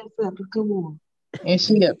stupid ass up, and come on. And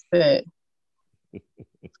she upset.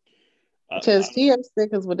 Because she upset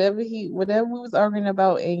because whatever we was arguing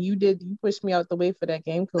about, and you pushed me out the way for that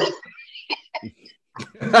game console.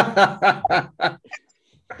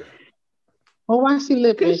 Oh, why she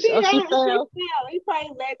lipping? She fell. He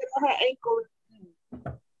probably landed on her ankle.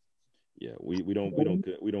 Yeah, we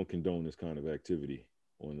don't condone this kind of activity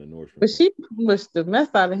on the Norseman. But she pushed the mess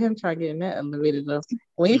out of him trying to get in that elevator though.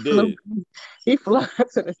 When She did. he flew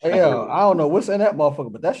to the Hey, yo, I don't know what's in that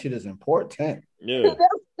motherfucker, but that shit is important. Yeah.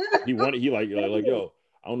 He like yo,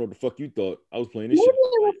 I don't know what the fuck you thought. I was playing this shit.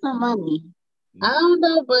 Maybe with some money. I don't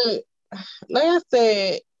know, but like I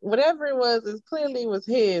said, whatever it clearly was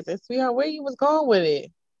his. And sweetheart, where you was going with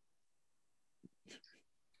it?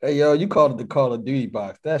 Hey, yo, you called it the Call of Duty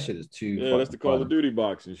box. That shit is too. Yeah, that's the Call of Duty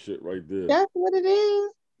box and shit right there. That's what it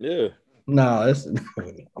is. Yeah. No, it's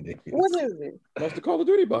What is it? That's the Call of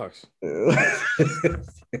Duty box. That's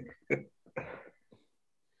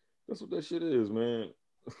what that shit is, man.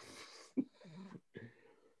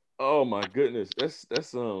 Oh my goodness. That's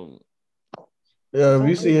Yeah, if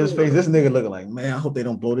you see his face, this nigga looking like, man, I hope they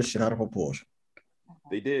don't blow this shit out of proportion.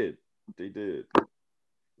 They did.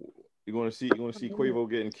 You're gonna see Quavo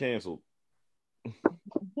getting canceled. They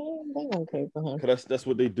don't care for him. Cause that's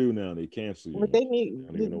what they do now. They cancel you. But they need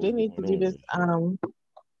to do this.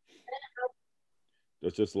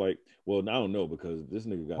 That's just like, well, I don't know because this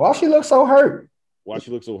nigga got. Why she look so hurt? Why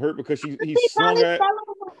she look so hurt? Because he slung at.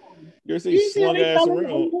 You say he slung ass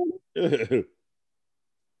around. Yeah.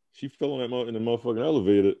 She fell in the motherfucking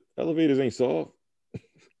elevator. Elevators ain't soft.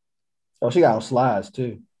 Oh, she got on slides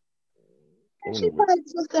too. She probably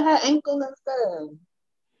twisted her ankle and stuff.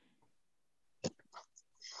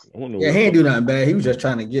 Yeah, he ain't do nothing bad. He was just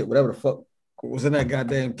trying to get whatever the fuck was in that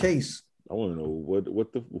goddamn case. I want to know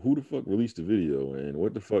who the fuck released the video and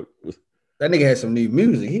what the fuck was. That nigga had some new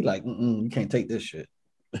music. He like, you can't take this shit.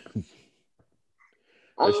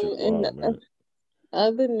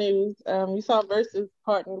 Other news, you saw Versus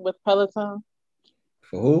partnered with Peloton.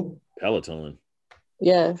 For who? Peloton.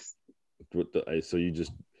 Yes. So you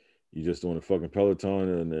just doing a fucking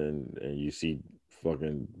Peloton and you see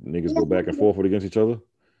fucking niggas go back and forth against each other.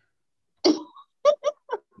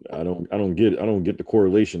 I don't get the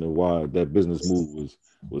correlation of why that business move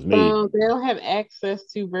was made. They don't have access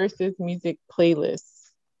to Versus music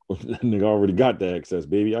playlists. That nigga already got the access,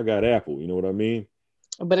 baby. I got Apple. You know what I mean?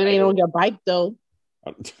 But it ain't on your bike though.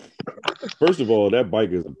 First of all, that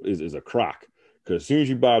bike is a crock. Because as soon as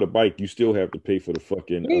you buy the bike, you still have to pay for the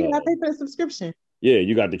fucking. Yeah, you got to pay for the subscription. Yeah,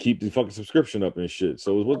 you got to keep the fucking subscription up and shit.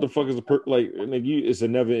 So what the fuck is it's a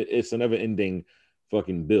never ending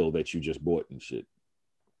fucking bill that you just bought and shit.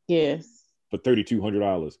 Yes. For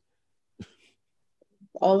 $3,200.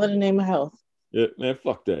 All in the name of health. Yeah, man,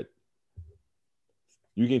 fuck that.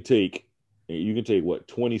 You can take what,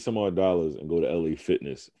 20 some odd dollars and go to LA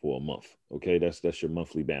Fitness for a month. Okay, that's your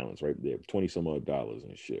monthly balance right there. 20 some odd dollars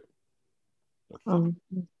and shit. Peloton.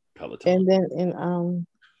 And then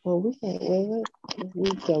well, we can't wait.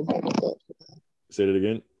 We go back and forth. Say that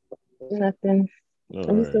again. Nothing. All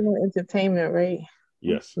I'm right. still on entertainment, right?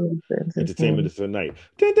 Yes. Entertainment is tonight.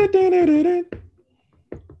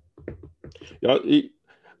 Y'all,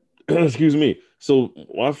 excuse me. So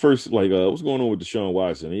when I first what's going on with Deshaun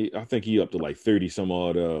Watson? I think he up to like 30 some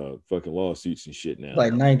odd fucking lawsuits and shit now.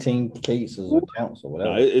 Like 19 cases or counts or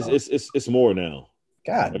whatever. Nah, it's more now.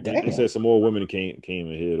 God damn. He said some more women came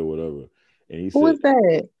ahead or whatever. And he Who is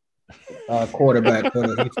that? Quarterback for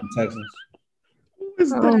the Houston Texans. Who is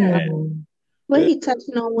that? Was he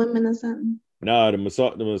touching on women or something? Nah, I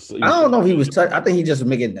don't know if he was. I think he just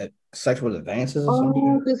making sexual advances or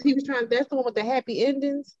something. Because he was trying. That's the one with the happy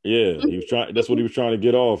endings. Yeah, he was trying. That's what he was trying to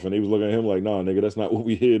get off, and they was looking at him like, "Nah, nigga, that's not what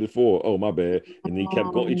we here for." Oh, my bad. And he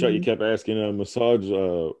kept going. He kept asking massage,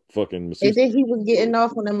 fucking masseuse. And then he was getting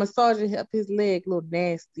off on the massaging up his leg, a little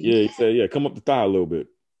nasty. Yeah, he said, "Yeah, come up the thigh a little bit."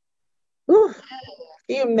 Ooh,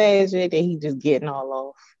 can you imagine that he just getting all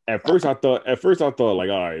off? At first I thought like,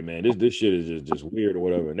 all right, man, this shit is just weird or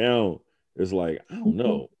whatever. Now it's like, I don't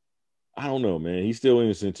know, man. He's still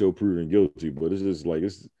innocent until proven guilty, but it's just like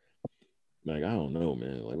I don't know,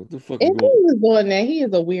 man. Like, what the fuck? If he was doing that, he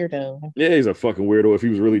is a weirdo. Yeah, he's a fucking weirdo if he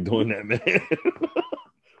was really doing that, man.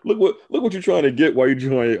 look what you're trying to get while you're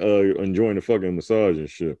trying enjoying the fucking massage and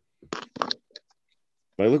shit.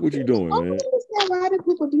 Like, look what you're doing, man. I don't understand why do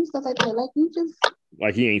people do stuff like that. Like, you just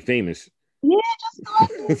like he ain't famous. Yeah,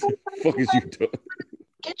 just fuck is you doing?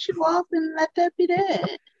 Get you off and let that be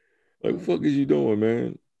that. Like, what the fuck is you doing,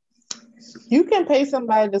 man? You can pay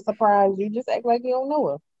somebody to surprise you. Just act like you don't know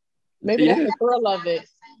her. Maybe that's the thrill of it.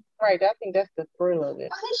 Right, I think that's the thrill of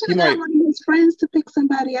it. He should have got one of his friends to pick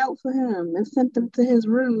somebody out for him and sent them to his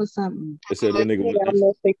room or something. It said that nigga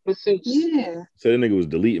Yeah. Said that nigga was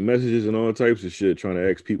deleting messages and all types of shit, trying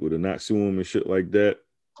to ask people to not sue him and shit like that.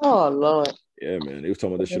 Oh, Lord. Yeah, man. They was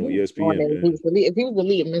talking about this shit on ESPN. Man. If he was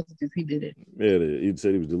deleting messages, he did it. Yeah, he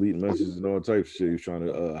said he was deleting messages and all types of shit. He was trying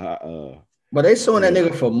to But they suing that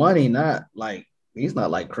nigga for money, not like he's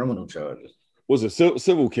not like criminal charges. Was a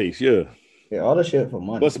civil case, yeah. Yeah, all the shit for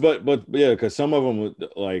money. But yeah, because some of them,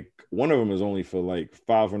 like one of them is only for like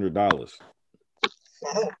 $500.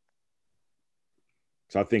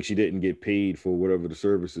 So I think she didn't get paid for whatever the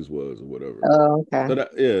services was or whatever. Oh,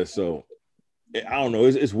 okay. So so I don't know.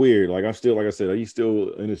 It's weird. Like I'm still, like I said, he's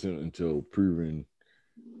still innocent until proven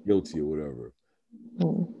guilty or whatever.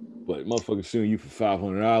 But motherfucker suing you for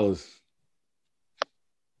 $500.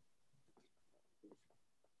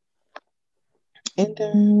 And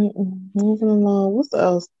then moving along, what's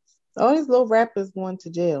else? All these little rappers going to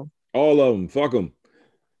jail. All of them, fuck them.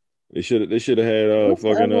 They should have had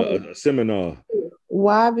fucking a seminar.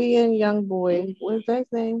 YB and Young Boy, what's that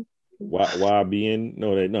name? YBN?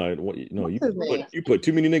 No. You put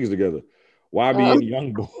too many niggas together. YB and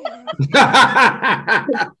Young Boy.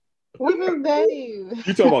 What's his name?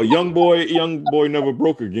 You talking about Young Boy? Young Boy never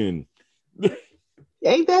broke again.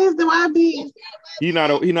 Ain't that his the YB? He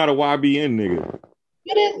not a YBN nigga.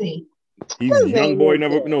 What is he? He's Young Boy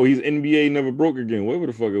never. No, he's NBA never broke again. Whatever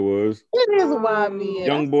the fuck it was. It is a YB.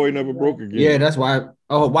 Young Boy never broke again. Yeah, that's why.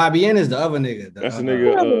 Oh, YBN is the other nigga. That's the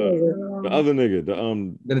nigga. The other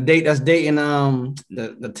nigga. That's dating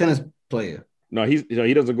the tennis player. No, he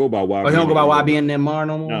doesn't go by YBN. Oh, he don't go by YBN Neymar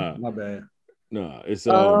no more. Nah. My bad. Nah, it's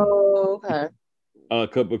okay.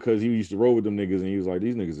 Because he used to roll with them niggas and he was like,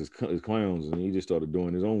 these niggas is clowns, and he just started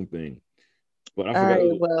doing his own thing. But I forgot.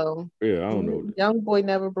 Right, well, yeah, I don't know. Young Boy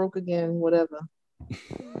never broke again. Whatever.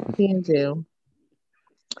 He in jail,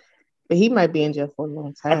 but he might be in jail for a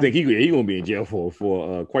long time. I think he gonna be in jail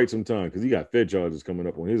for quite some time because he got Fed charges coming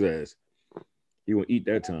up on his ass. He gonna eat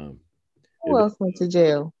that time. Who else went to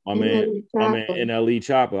jail? My man, NLE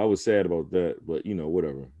Chopper. I was sad about that, but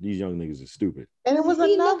whatever. These young niggas are stupid. And it was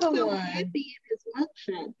another one. Happy in his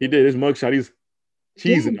mugshot. He did his mugshot. He's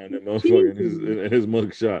cheesing on that motherfucker in his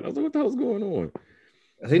mugshot. I was like, what the hell's going on?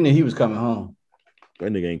 I think he was coming home.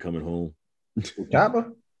 That nigga ain't coming home.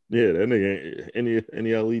 Chopper? Yeah, that nigga ain't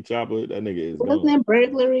NLE Chopper. That nigga is Wasn't that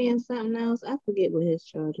burglary and something else? I forget what his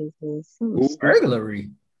charges was. Burglary?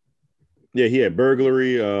 Yeah, he had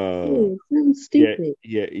burglary. Something stupid.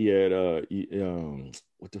 He had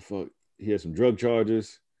what the fuck? He had some drug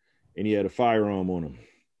charges, and he had a firearm on him.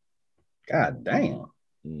 God damn.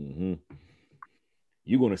 Mm-hmm.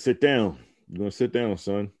 You're gonna sit down. You're gonna sit down,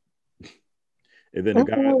 son. And then the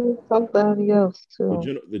guy,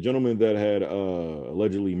 the gentleman that had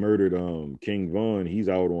allegedly murdered King Von, he's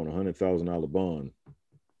out on $100,000 bond.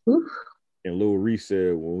 Oof. And Lil Reese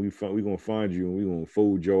said, "When we gonna find you and we gonna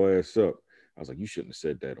fold your ass up." I was like, "You shouldn't have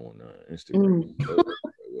said that on Instagram."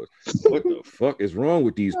 What the fuck is wrong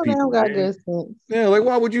with these people? Yeah, like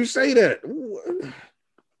why would you say that?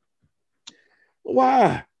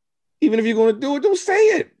 Why? Even if you're gonna do it, don't say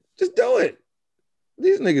it. Just do it.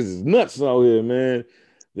 These niggas is nuts out here, man.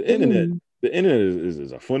 The internet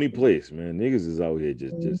is a funny place, man. Niggas is out here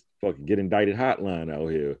just fucking get indicted hotline out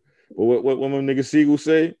here. But what my nigga Siegel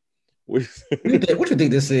say? What you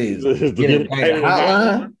think this is? Get indicted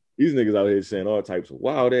hotline? These niggas out here saying all types of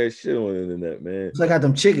wild ass shit on the internet, man. It's like I got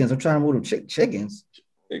them chickens. I'm trying to move them chickens.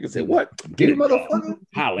 Niggas say what? Get it, motherfucker.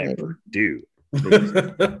 Holla at Purdue.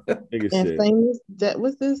 Niggas said,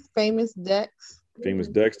 what's this? Famous Dex. Famous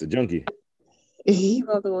Dex, the junkie. He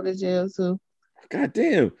about to go to jail too. God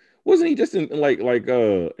damn. Wasn't he just in like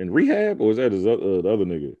in rehab, or was that the other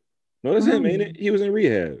nigga? No, that's him, ain't it? He was in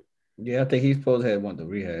rehab. Yeah, I think he's supposed to have went to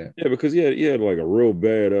rehab. Yeah, because he had like a real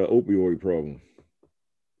bad opioid problem.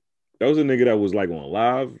 That was a nigga that was like on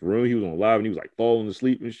live. Remember, he was on live and he was like falling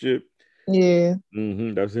asleep and shit. Yeah.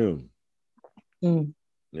 That's him. Yeah,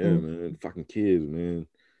 man. Fucking kids, man.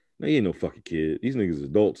 They ain't no fucking kid. These niggas is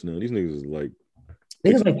adults now. These niggas is like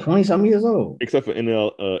Niggas like 20-something years old. Except for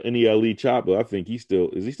NLE Chopper. I think is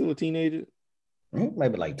he still a teenager? He might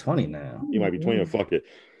be like 20 now. He might be 20 or fuck it.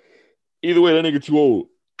 Either way, that nigga too old.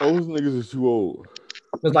 Those niggas is too old.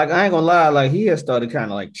 It's like, I ain't gonna lie, like he has started kind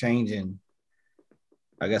of like changing,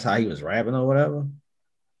 I guess, how he was rapping or whatever.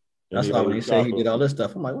 That's why when he said he did all this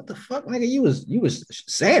stuff, I'm like, what the fuck, nigga? You was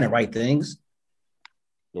saying the right things.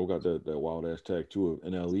 Yo got that wild ass tattoo of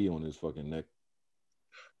NLE on his fucking neck.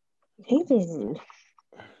 He just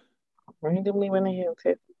randomly went ahead and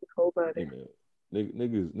tattooed his whole body. Hey,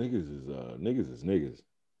 niggas is niggas.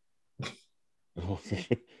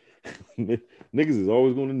 Niggas is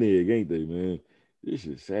always gonna nig, ain't they, man? This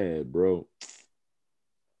shit sad, bro.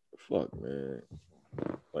 Fuck, man.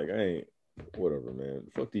 Like I ain't whatever, man.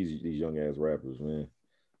 Fuck these young ass rappers, man.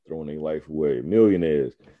 Throwing their life away.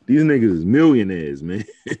 Millionaires. These niggas is millionaires, man.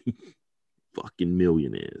 Fucking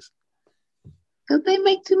millionaires. Because they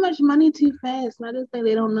make too much money too fast. I just think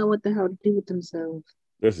they don't know what the hell to do with themselves.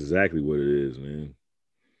 That's exactly what it is, man.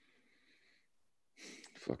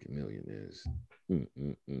 fucking millionaires.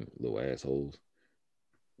 Little assholes.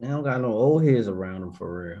 They don't got no old heads around them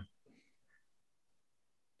for real.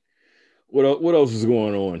 What else is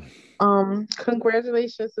going on?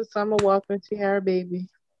 Congratulations to Summer Walker. She had her baby.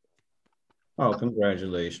 Oh,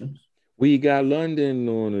 congratulations. We got London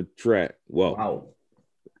on the track. Well, Wow.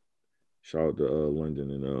 shout out to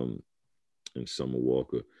London and Summer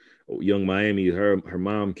Walker. Oh, Young Miami, her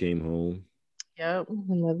mom came home. Yep,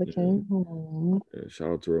 her mother came home. Yeah, shout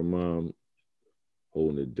out to her mom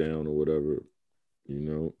holding it down or whatever. You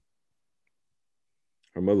know,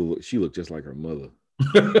 her mother she looked just like her mother.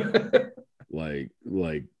 like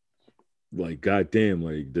goddamn,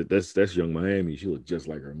 like that's Young Miami. She looked just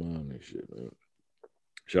like her mom and shit, man.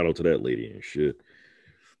 Shout out to that lady and shit.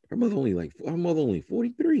 Her mother only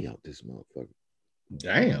 43 out this motherfucker.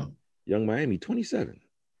 Damn. Young Miami 27.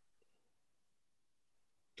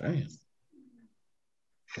 Damn.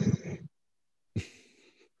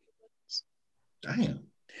 Damn.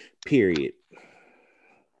 Period.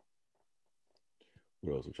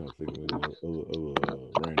 What else? I'm trying to think of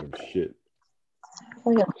random shit.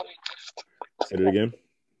 Oh, yeah. Say it again.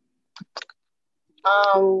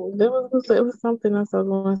 It was something else I was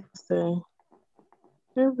going to say.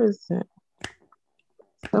 Where was it?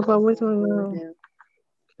 About which one?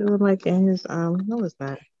 Killer Mike and his no, it's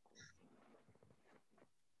not.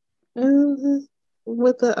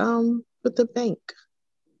 With the bank.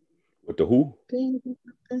 With the who?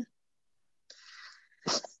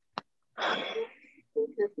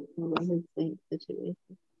 His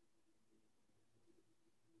situation.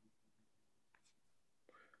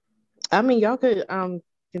 I mean, y'all could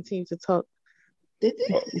continue to talk.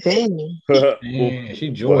 Danny. Man, she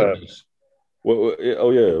joined us. What,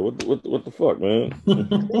 oh yeah, what the fuck, man?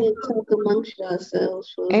 We talk amongst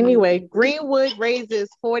ourselves. Anyway, Greenwood raises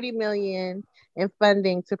 $40 million in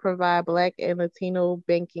funding to provide Black and Latino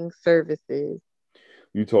banking services.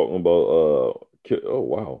 You talking about oh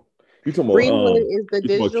wow. You talking about Greenwood is the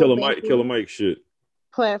digital Killer Mike shit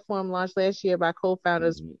platform launched last year by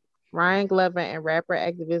co-founders Ryan Glover and rapper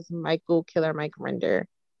activist Michael Killer Mike Render.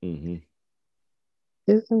 Mm-hmm.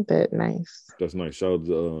 Isn't that nice? That's nice. Shout out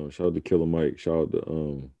to Killer Mike. Shout out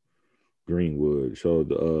to Greenwood. Shout out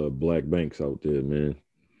to Black Banks out there, man.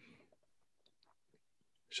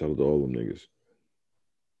 Shout out to all them niggas.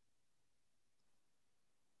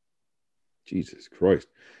 Jesus Christ,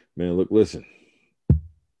 man! Look, listen.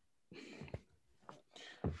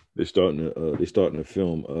 They're starting to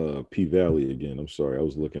film P Valley again. I'm sorry, I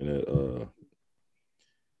was looking at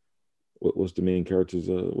what's the main character's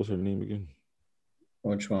what's her name again?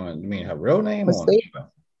 Which one? You mean her real name or the show?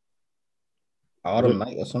 Autumn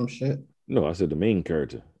Night or some shit? No, I said the main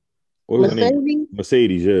character. What was her name?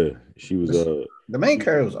 Mercedes, yeah. She was the main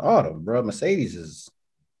character was Autumn, bro. Mercedes is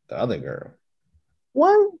the other girl.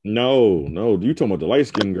 What? No. You talking about the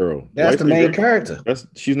light-skinned girl. That's the main character.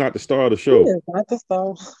 She's not the star of the show. She is not the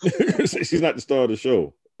star. She's not the star of the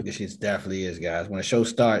show. She definitely is, guys. When the show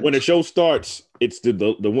starts. It's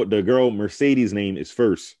the girl Mercedes' name is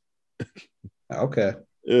first. Okay.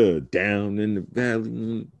 Down in the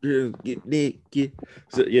valley, girls get naked.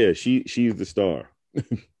 So yeah, she's the star.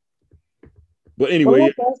 But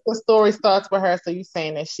anyway, the story starts with her. So you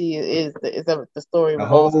saying that she is the story? The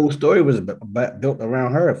whole story was built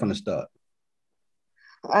around her from the start.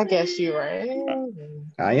 I guess you're right.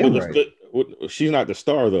 I am right. She's not the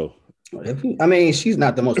star though. I mean, she's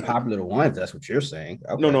not the most popular one. That's what you're saying.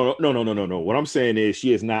 Okay. No. What I'm saying is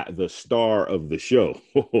she is not the star of the show.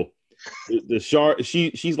 The star,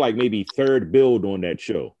 she's like maybe third build on that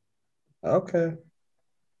show. Okay.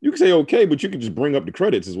 You can say okay, but you can just bring up the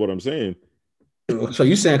credits, is what I'm saying. So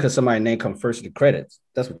you saying because somebody's name comes first in the credits?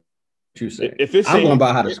 That's what you saying. I'm going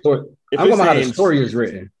by how the story. I'm going by how the story is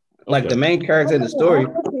written. Like the main character in the story is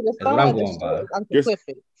what I'm going by. I'm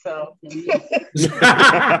Clifford, so.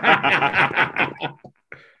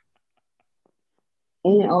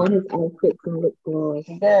 And all his outfits and lip gloss.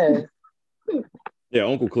 Yes. Yeah,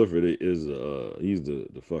 Uncle Clifford is he's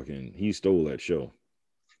the fucking he stole that show.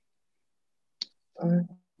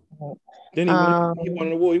 Then he won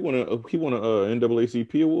an award. He won a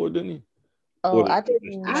NAACP award, didn't he? Oh, I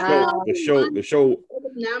didn't. The show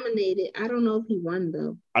was nominated. I don't know if he won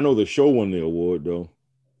though. I know the show won the award though.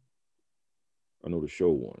 I know the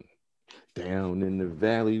show won. Down in the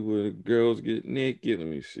valley where the girls get naked. Let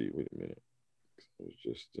me see. Wait a minute. It was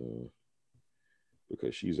just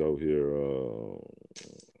because she's out here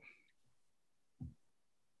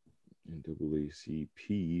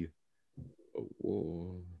NAACP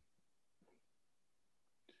award.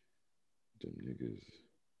 Them niggas.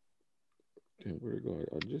 Damn, where to go?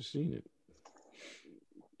 I just seen it.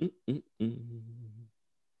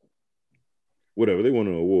 Whatever, they won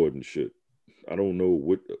an award and shit. I don't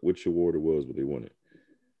know which award it was, but they won it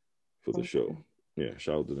for the show. Yeah,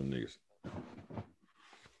 shout out to them niggas.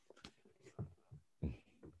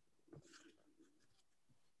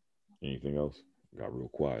 Anything else? Got real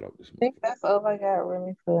quiet up this I morning. think that's all I got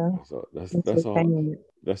really for. That's all.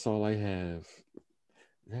 That's all I have.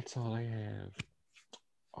 That's all I have.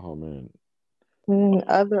 Oh man.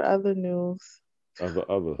 Other news.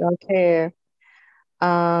 Other. Don't care.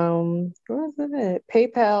 Where is it at?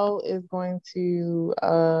 PayPal is going to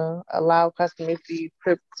allow customers to use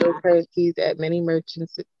cryptocurrencies at many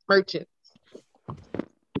merchants.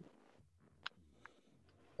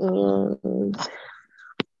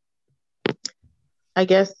 I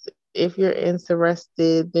guess if you're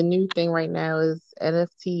interested, the new thing right now is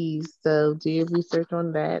NFTs. So do your research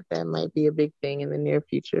on that. That might be a big thing in the near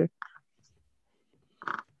future.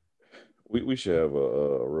 We should have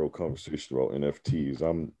a real conversation about NFTs.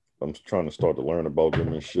 I'm trying to start to learn about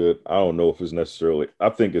them and shit. I don't know if it's necessarily. I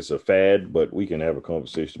think it's a fad, but we can have a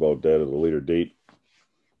conversation about that at a later date.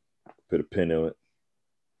 Put a pin in it.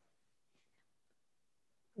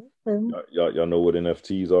 Y'all know what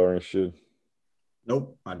NFTs are and shit?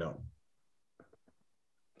 Nope, I don't.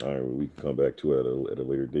 All right, well, we can come back to it at a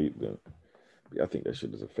later date then. Yeah, I think that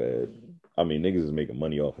shit is a fad. I mean, niggas is making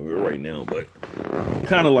money off of it right now, but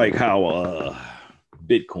kind of like how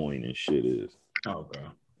Bitcoin and shit is. Oh, okay.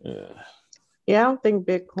 Yeah, I don't think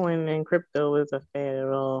Bitcoin and crypto is a fad at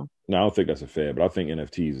all. No, I don't think that's a fad, but I think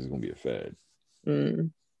NFTs is gonna be a fad.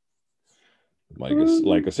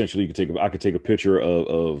 Like essentially, I could take a picture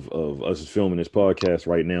of us filming this podcast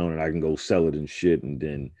right now, and I can go sell it and shit, and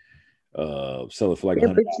then sell it for like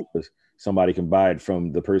 $100. Somebody can buy it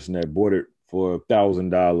from the person that bought it for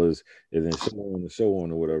 $1,000, and then so on and so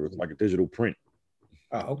on or whatever. It's like a digital print.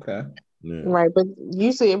 Oh, okay. Yeah. Right, but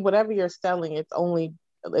usually whatever you're selling, it's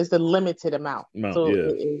a limited amount. So yeah.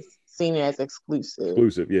 it is seen as exclusive.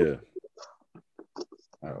 Exclusive, yeah.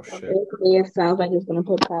 Oh shit. Basically, it sounds like it's gonna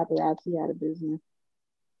put paparazzi out of business.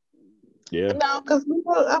 Yeah. No, because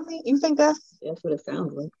you think that's what it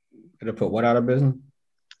sounds like. It'll put what out of business?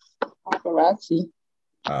 Paparazzi.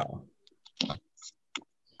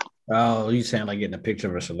 Oh, you sound like getting a picture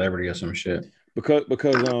of a celebrity or some shit. Because what's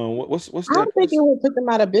that? I don't think it would put them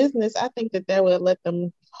out of business. I think that would let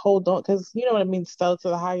them hold on, because you know what I mean, sell to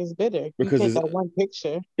the highest bidder. Because you take that one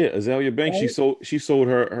picture. Yeah, Azalea Banks, right? she sold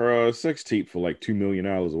her sex tape for like $2 million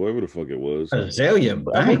or whatever the fuck it was. Azalea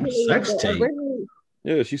Banks sex tape.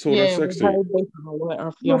 Yeah, she sold her sex tape. Who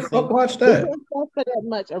the fuck watched that? It didn't sell for that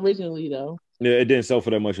much originally, though. Yeah, it didn't sell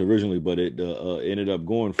for that much originally, but it ended up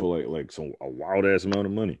going for like a wild ass amount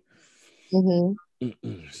of money.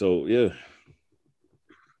 Mm-hmm. So yeah.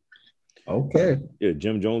 Okay. Yeah,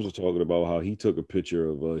 Jim Jones was talking about how he took a picture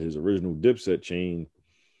of his original Dipset chain.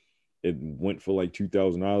 It went for like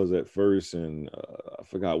 $2,000 at first, and I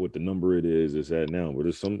forgot what the number it's at now, but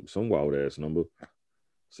it's some wild ass number.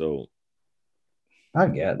 So I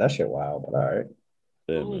get that shit wild, but all right.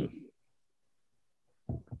 Yeah, man.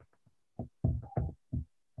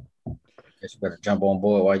 Guess you better jump on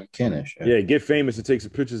board while you can and shit. Yeah, get famous and take some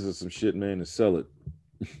pictures of some shit, man, and sell it.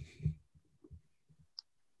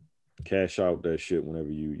 Cash out that shit whenever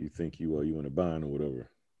you think you in a bind or whatever.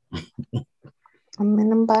 I'm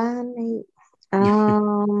in a bind.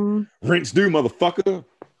 Rents due, motherfucker.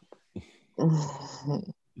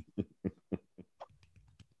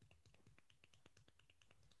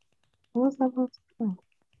 What's that supposed to be?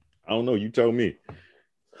 I don't know. You tell me.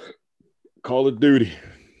 Call of Duty.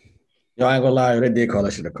 Yo, I ain't gonna lie, they did call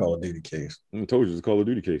that shit a Call of Duty case. I told you it's a Call of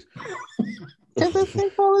Duty case. Because it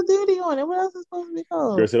said Call of Duty on it. What else is supposed to be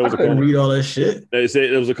called? I said it was I couldn't read all that shit. They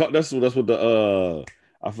said it was a. That's what the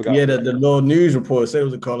I forgot. Yeah, the little news report said it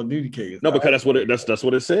was a Call of Duty case. No, because that's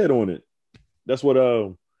what it said on it. That's what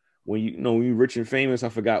when you rich and famous, I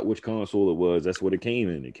forgot which console it was. That's what it came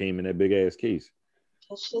in. It came in that big ass case.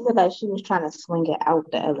 She looked like she was trying to swing it out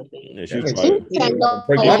the elevator. Yeah, she was probably,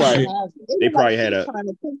 they probably had a trying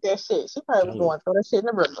to take that shit. She probably was going to throw that shit in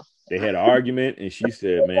the river. They had an argument, and she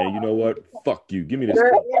said, "Man, you know what? Fuck you. Give me this."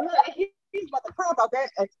 Girl, he's about to cry about that.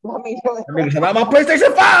 I mean, Nigga said, "I'm on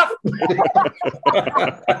PlayStation 5." he's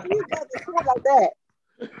about to cry about that.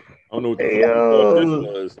 I don't know what the fuck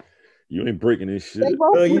this was. You ain't breaking this shit.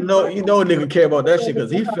 You know, a nigga care about that shit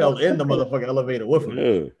because he fell in the motherfucking elevator with him.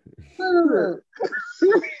 Yeah.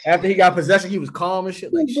 After he got possession, he was calm and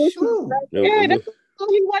shit. Like, shoot. Yeah, that's what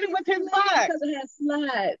he wanted with his box. Because it had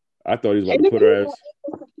slides. I thought he was about to put her ass.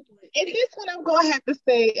 And this one I'm gonna have to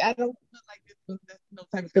say, I don't feel like this was no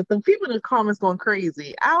type of, because the people in the comments going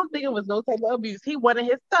crazy. I don't think it was no type of abuse. He wanted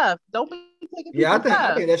his stuff. Don't be taking Yeah, I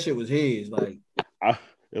stuff. think that shit was his. Like,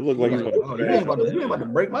 It looked like he's about to you ain't about to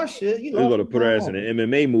break my shit. He's about to put her ass in an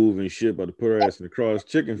MMA move and shit. About to put her ass in the cross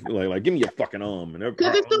chicken. Like, give me your fucking arm. And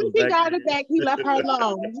because as soon as he got it back, he left her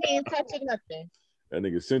alone. He ain't touching nothing. That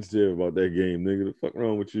nigga sensitive about that game, nigga. The fuck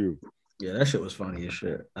wrong with you? Yeah, that shit was funny as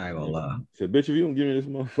shit. I ain't gonna lie. Said, bitch, if you don't give me this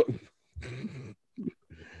motherfucker.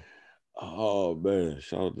 Oh man,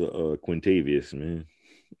 shout out to Quintavious, man.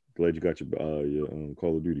 Glad you got your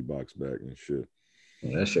Call of Duty box back and shit.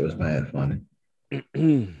 Yeah, that shit was mad funny. I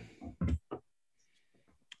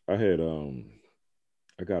had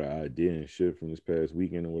I got an idea and shit from this past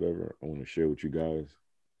weekend or whatever. I want to share with you guys.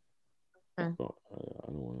 Okay. So,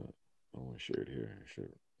 I don't want to share it here and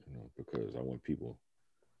shit, you know, because I want people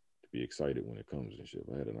to be excited when it comes and shit.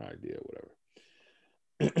 I had an idea,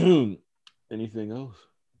 whatever. Anything else?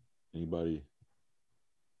 Anybody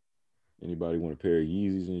want a pair of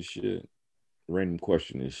Yeezys and shit? Random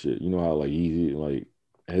question and shit. You know how like Yeezy, like,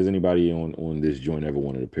 has anybody on this joint ever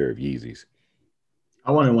wanted a pair of Yeezys?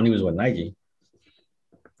 I wanted when he was with Nike.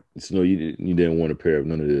 So you didn't want a pair of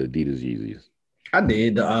none of the Adidas Yeezys. I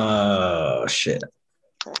did. Shit.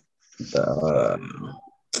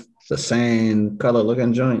 The same color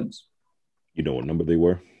looking joints. You know what number they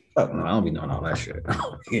were? Oh no, I don't be knowing all that shit.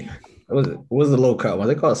 What was the low cut one?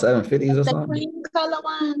 They called 750s or something? The cream color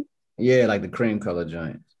one. Yeah, like the cream color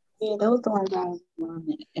joints. Yeah, those the ones I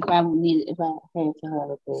wanted. If I had to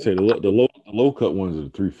have it. Say the low cut ones are the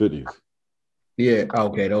 350s. Yeah,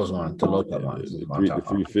 okay, those ones, the low cut ones. The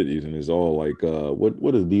 350s, and it's all like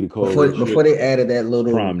what is Adidas called? Before they added that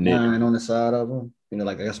little Prime line on the side of them, you know,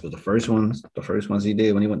 like I guess it was the first ones he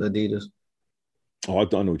did when he went to Adidas. Oh, I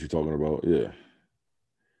know what you're talking about. Yeah,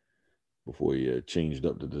 before he changed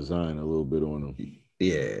up the design a little bit on them.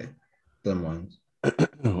 Yeah, them ones.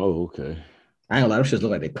 Oh, okay. I ain't gonna lie, them shits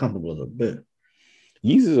look like they're comfortable as a bit.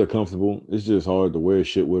 Yeezys are comfortable. It's just hard to wear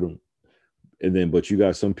shit with them. And then, but you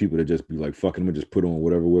got some people that just be like, fucking them and just put on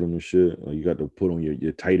whatever with them and shit. Like you got to put on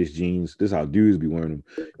your tightest jeans. This is how dudes be wearing them.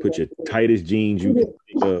 Put your tightest jeans you can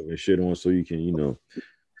think of and shit on so you can, you know,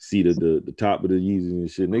 see the top of the Yeezys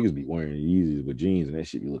and shit. Niggas be wearing Yeezys with jeans and that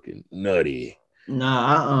shit be looking nutty.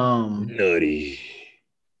 Nah, nutty.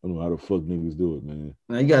 I don't know how the fuck niggas do it, man.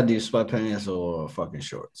 Now you gotta do sweatpants or fucking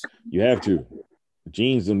shorts. You have to.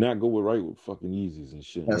 Jeans do not go right with fucking Yeezys and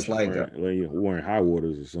shit. That's like you're wearing high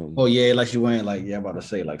waters or something. Oh yeah, like you wearing like I'm about to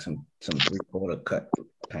say like some 3/4 cut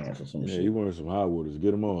pants or some shit. Yeah, you wearing some high waters.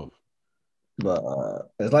 Get them off. But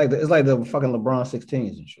it's like the fucking LeBron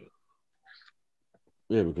 16s and shit.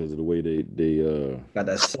 Yeah, because of the way they got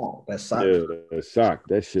that sock. Yeah, that sock.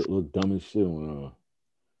 That shit look dumb as shit when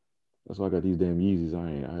that's why I got these damn Yeezys.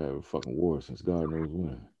 I haven't fucking wore since God knows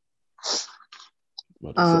when.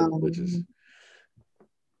 About to sell bitches.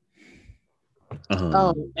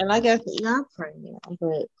 And I guess y'all pregnant,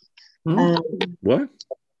 but what?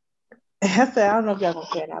 I don't know if y'all gonna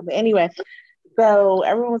care now, but anyway, so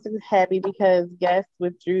everyone was happy because Guess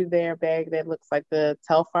withdrew their bag that looks like the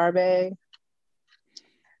Telfar bag.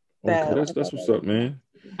 Okay, that's what's up, man.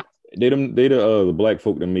 They the black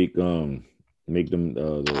folk that make them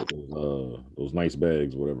those nice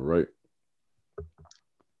bags, whatever, right?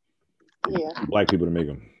 Yeah, black people to make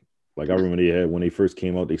them. Like I remember they had when they first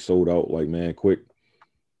came out, they sold out like man quick.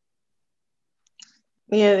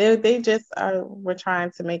 Yeah, they just were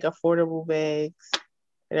trying to make affordable bags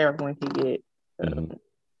that everyone could get. So.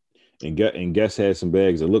 Mm-hmm. And Guess had some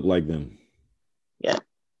bags that looked like them. Yeah,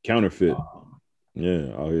 counterfeit.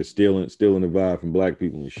 Yeah, out here stealing the vibe from black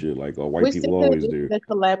people and shit like white people always do. The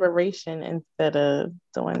collaboration instead of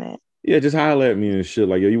doing that. Yeah, just holler at me and shit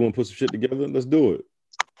like, yo, you want to put some shit together? Let's do it.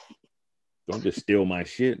 Don't just steal my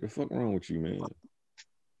shit. The fuck wrong with you, man?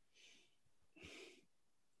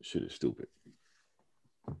 Shit is stupid.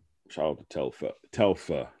 Shout out to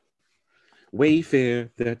Telfa. Wayfair,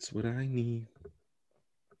 that's what I need.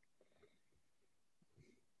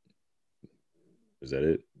 Is that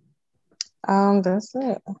it? That's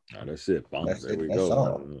it. Oh, that's it. There we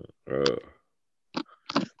go.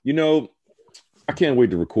 You know, I can't wait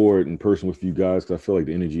to record in person with you guys because I feel like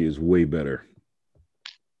the energy is way better.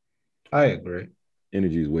 I agree.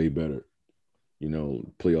 Energy is way better. You know,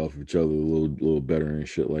 play off of each other a little better and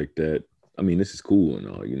shit like that. I mean, this is cool and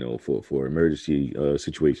all, you know, for emergency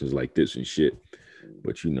situations like this and shit.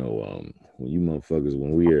 But you know, when you motherfuckers,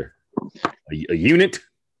 when we're a unit,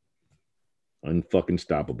 unfucking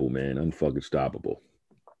stoppable, man, unfucking stoppable.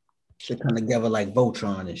 Shit come together like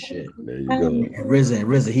Voltron and shit. There you go. And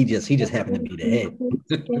RZA, he just happened to be the head.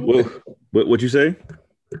 What you say?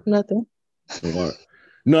 Nothing.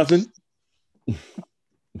 Nothing.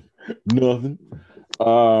 Nothing.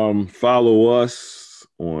 Follow us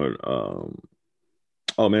on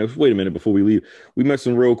Oh man, wait a minute before we leave. We met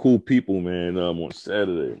some real cool people, man. On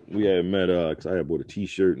Saturday, we had met because I had bought a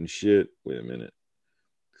T-shirt and shit. Wait a minute,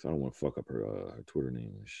 because I don't want to fuck up her Twitter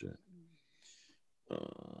name and shit.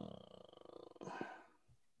 Where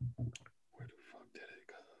the fuck did it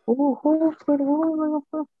go?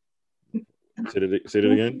 Say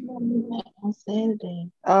that again. On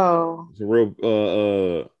Saturday. Oh, It's a real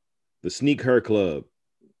the Sneak Her Club.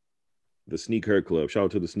 The Sneak Her Club. Shout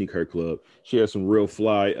out to the Sneak Her Club. She has some real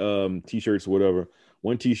fly T-shirts or whatever.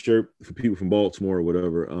 One T-shirt for people from Baltimore or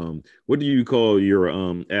whatever. What do you call your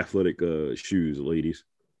athletic shoes, ladies?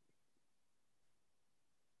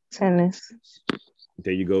 tennis.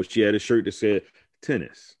 There you go. She had a shirt that said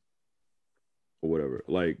tennis or whatever,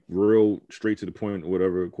 like real straight to the point or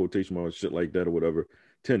whatever, quotation marks, shit like that or whatever.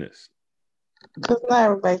 Tennis. Because not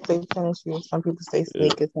everybody say tennis shoes. Some people say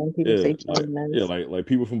sneakers. Some people say trainers. Like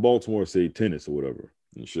people from Baltimore say tennis or whatever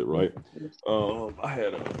and shit, right?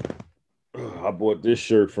 I bought this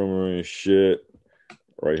shirt from her and shit.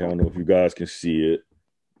 Right here, I don't know if you guys can see it.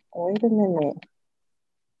 Wait a minute.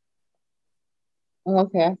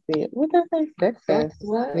 Okay, I see it. What does that say?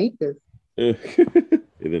 What? Sneakers. And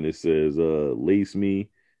then it says, lace me,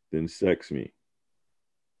 then sex me.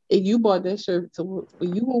 If you bought that shirt, so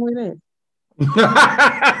you gonna wear that?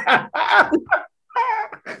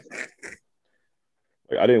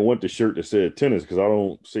 Like, I didn't want the shirt that said tennis because I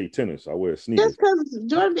don't say tennis. I wear sneakers. Just because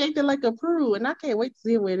Jordan be acting like a prude, and I can't wait to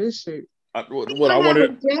see him wear this shirt. I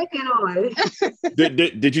wanted. Jacket on.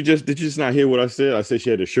 Did you just not hear what I said? I said she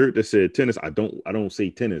had a shirt that said tennis. I don't say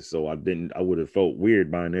tennis, so I would have felt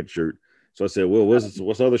weird buying that shirt. So I said, well, what's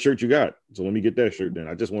the other shirt you got? So let me get that shirt then.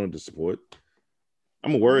 I just wanted to support.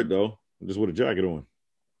 I'm gonna wear it though, just with a jacket on.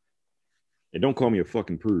 And don't call me a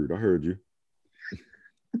fucking prude. I heard you.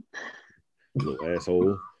 Little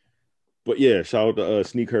asshole. But yeah, shout out to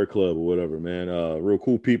Sneak Her Club or whatever, man. Real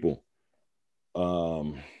cool people.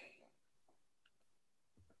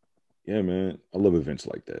 Yeah, man. I love events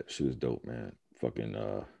like that. Shit is dope, man. Fucking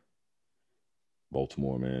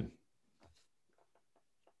Baltimore, man.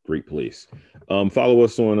 Great place. Follow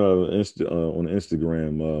us on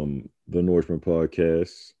Instagram, The Norseman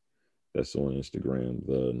Podcast. That's on Instagram,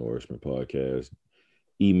 The Norseman Podcast.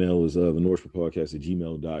 Email is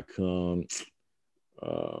thenorsemanpodcast@gmail.com.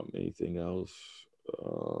 Anything else? I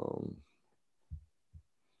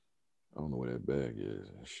don't know where that bag is.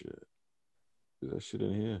 Shit. Is that shit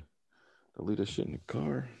in here? I'll leave that shit in the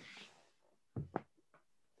car.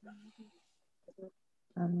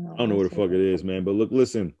 I don't know where the fuck it is, man. But look,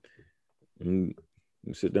 listen. We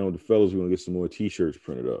sit down with the fellas. We're gonna get some more T-shirts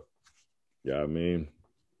printed up. Yeah, I mean,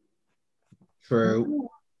 True.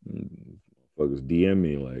 Fuckers DM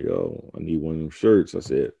me like, "Yo, I need one of them shirts." I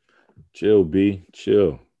said, "Chill, B,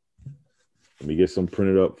 chill. Let me get some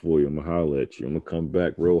printed up for you. I'm gonna holler at you. I'm gonna come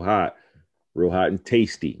back real hot and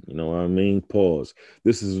tasty. You know what I mean?" Pause.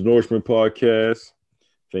 This is the Norseman Podcast.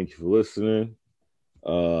 Thank you for listening.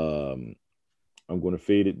 I'm going to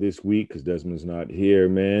fade it this week because Desmond's not here,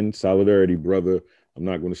 man. Solidarity, brother. I'm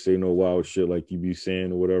not going to say no wild shit like you be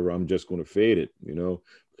saying or whatever. I'm just going to fade it, because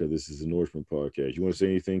this is the Norseman Podcast. You want to say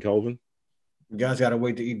anything, Calvin? You guys got to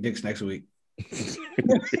wait to eat dicks next week. Feed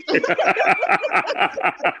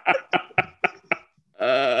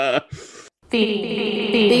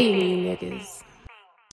me, niggas.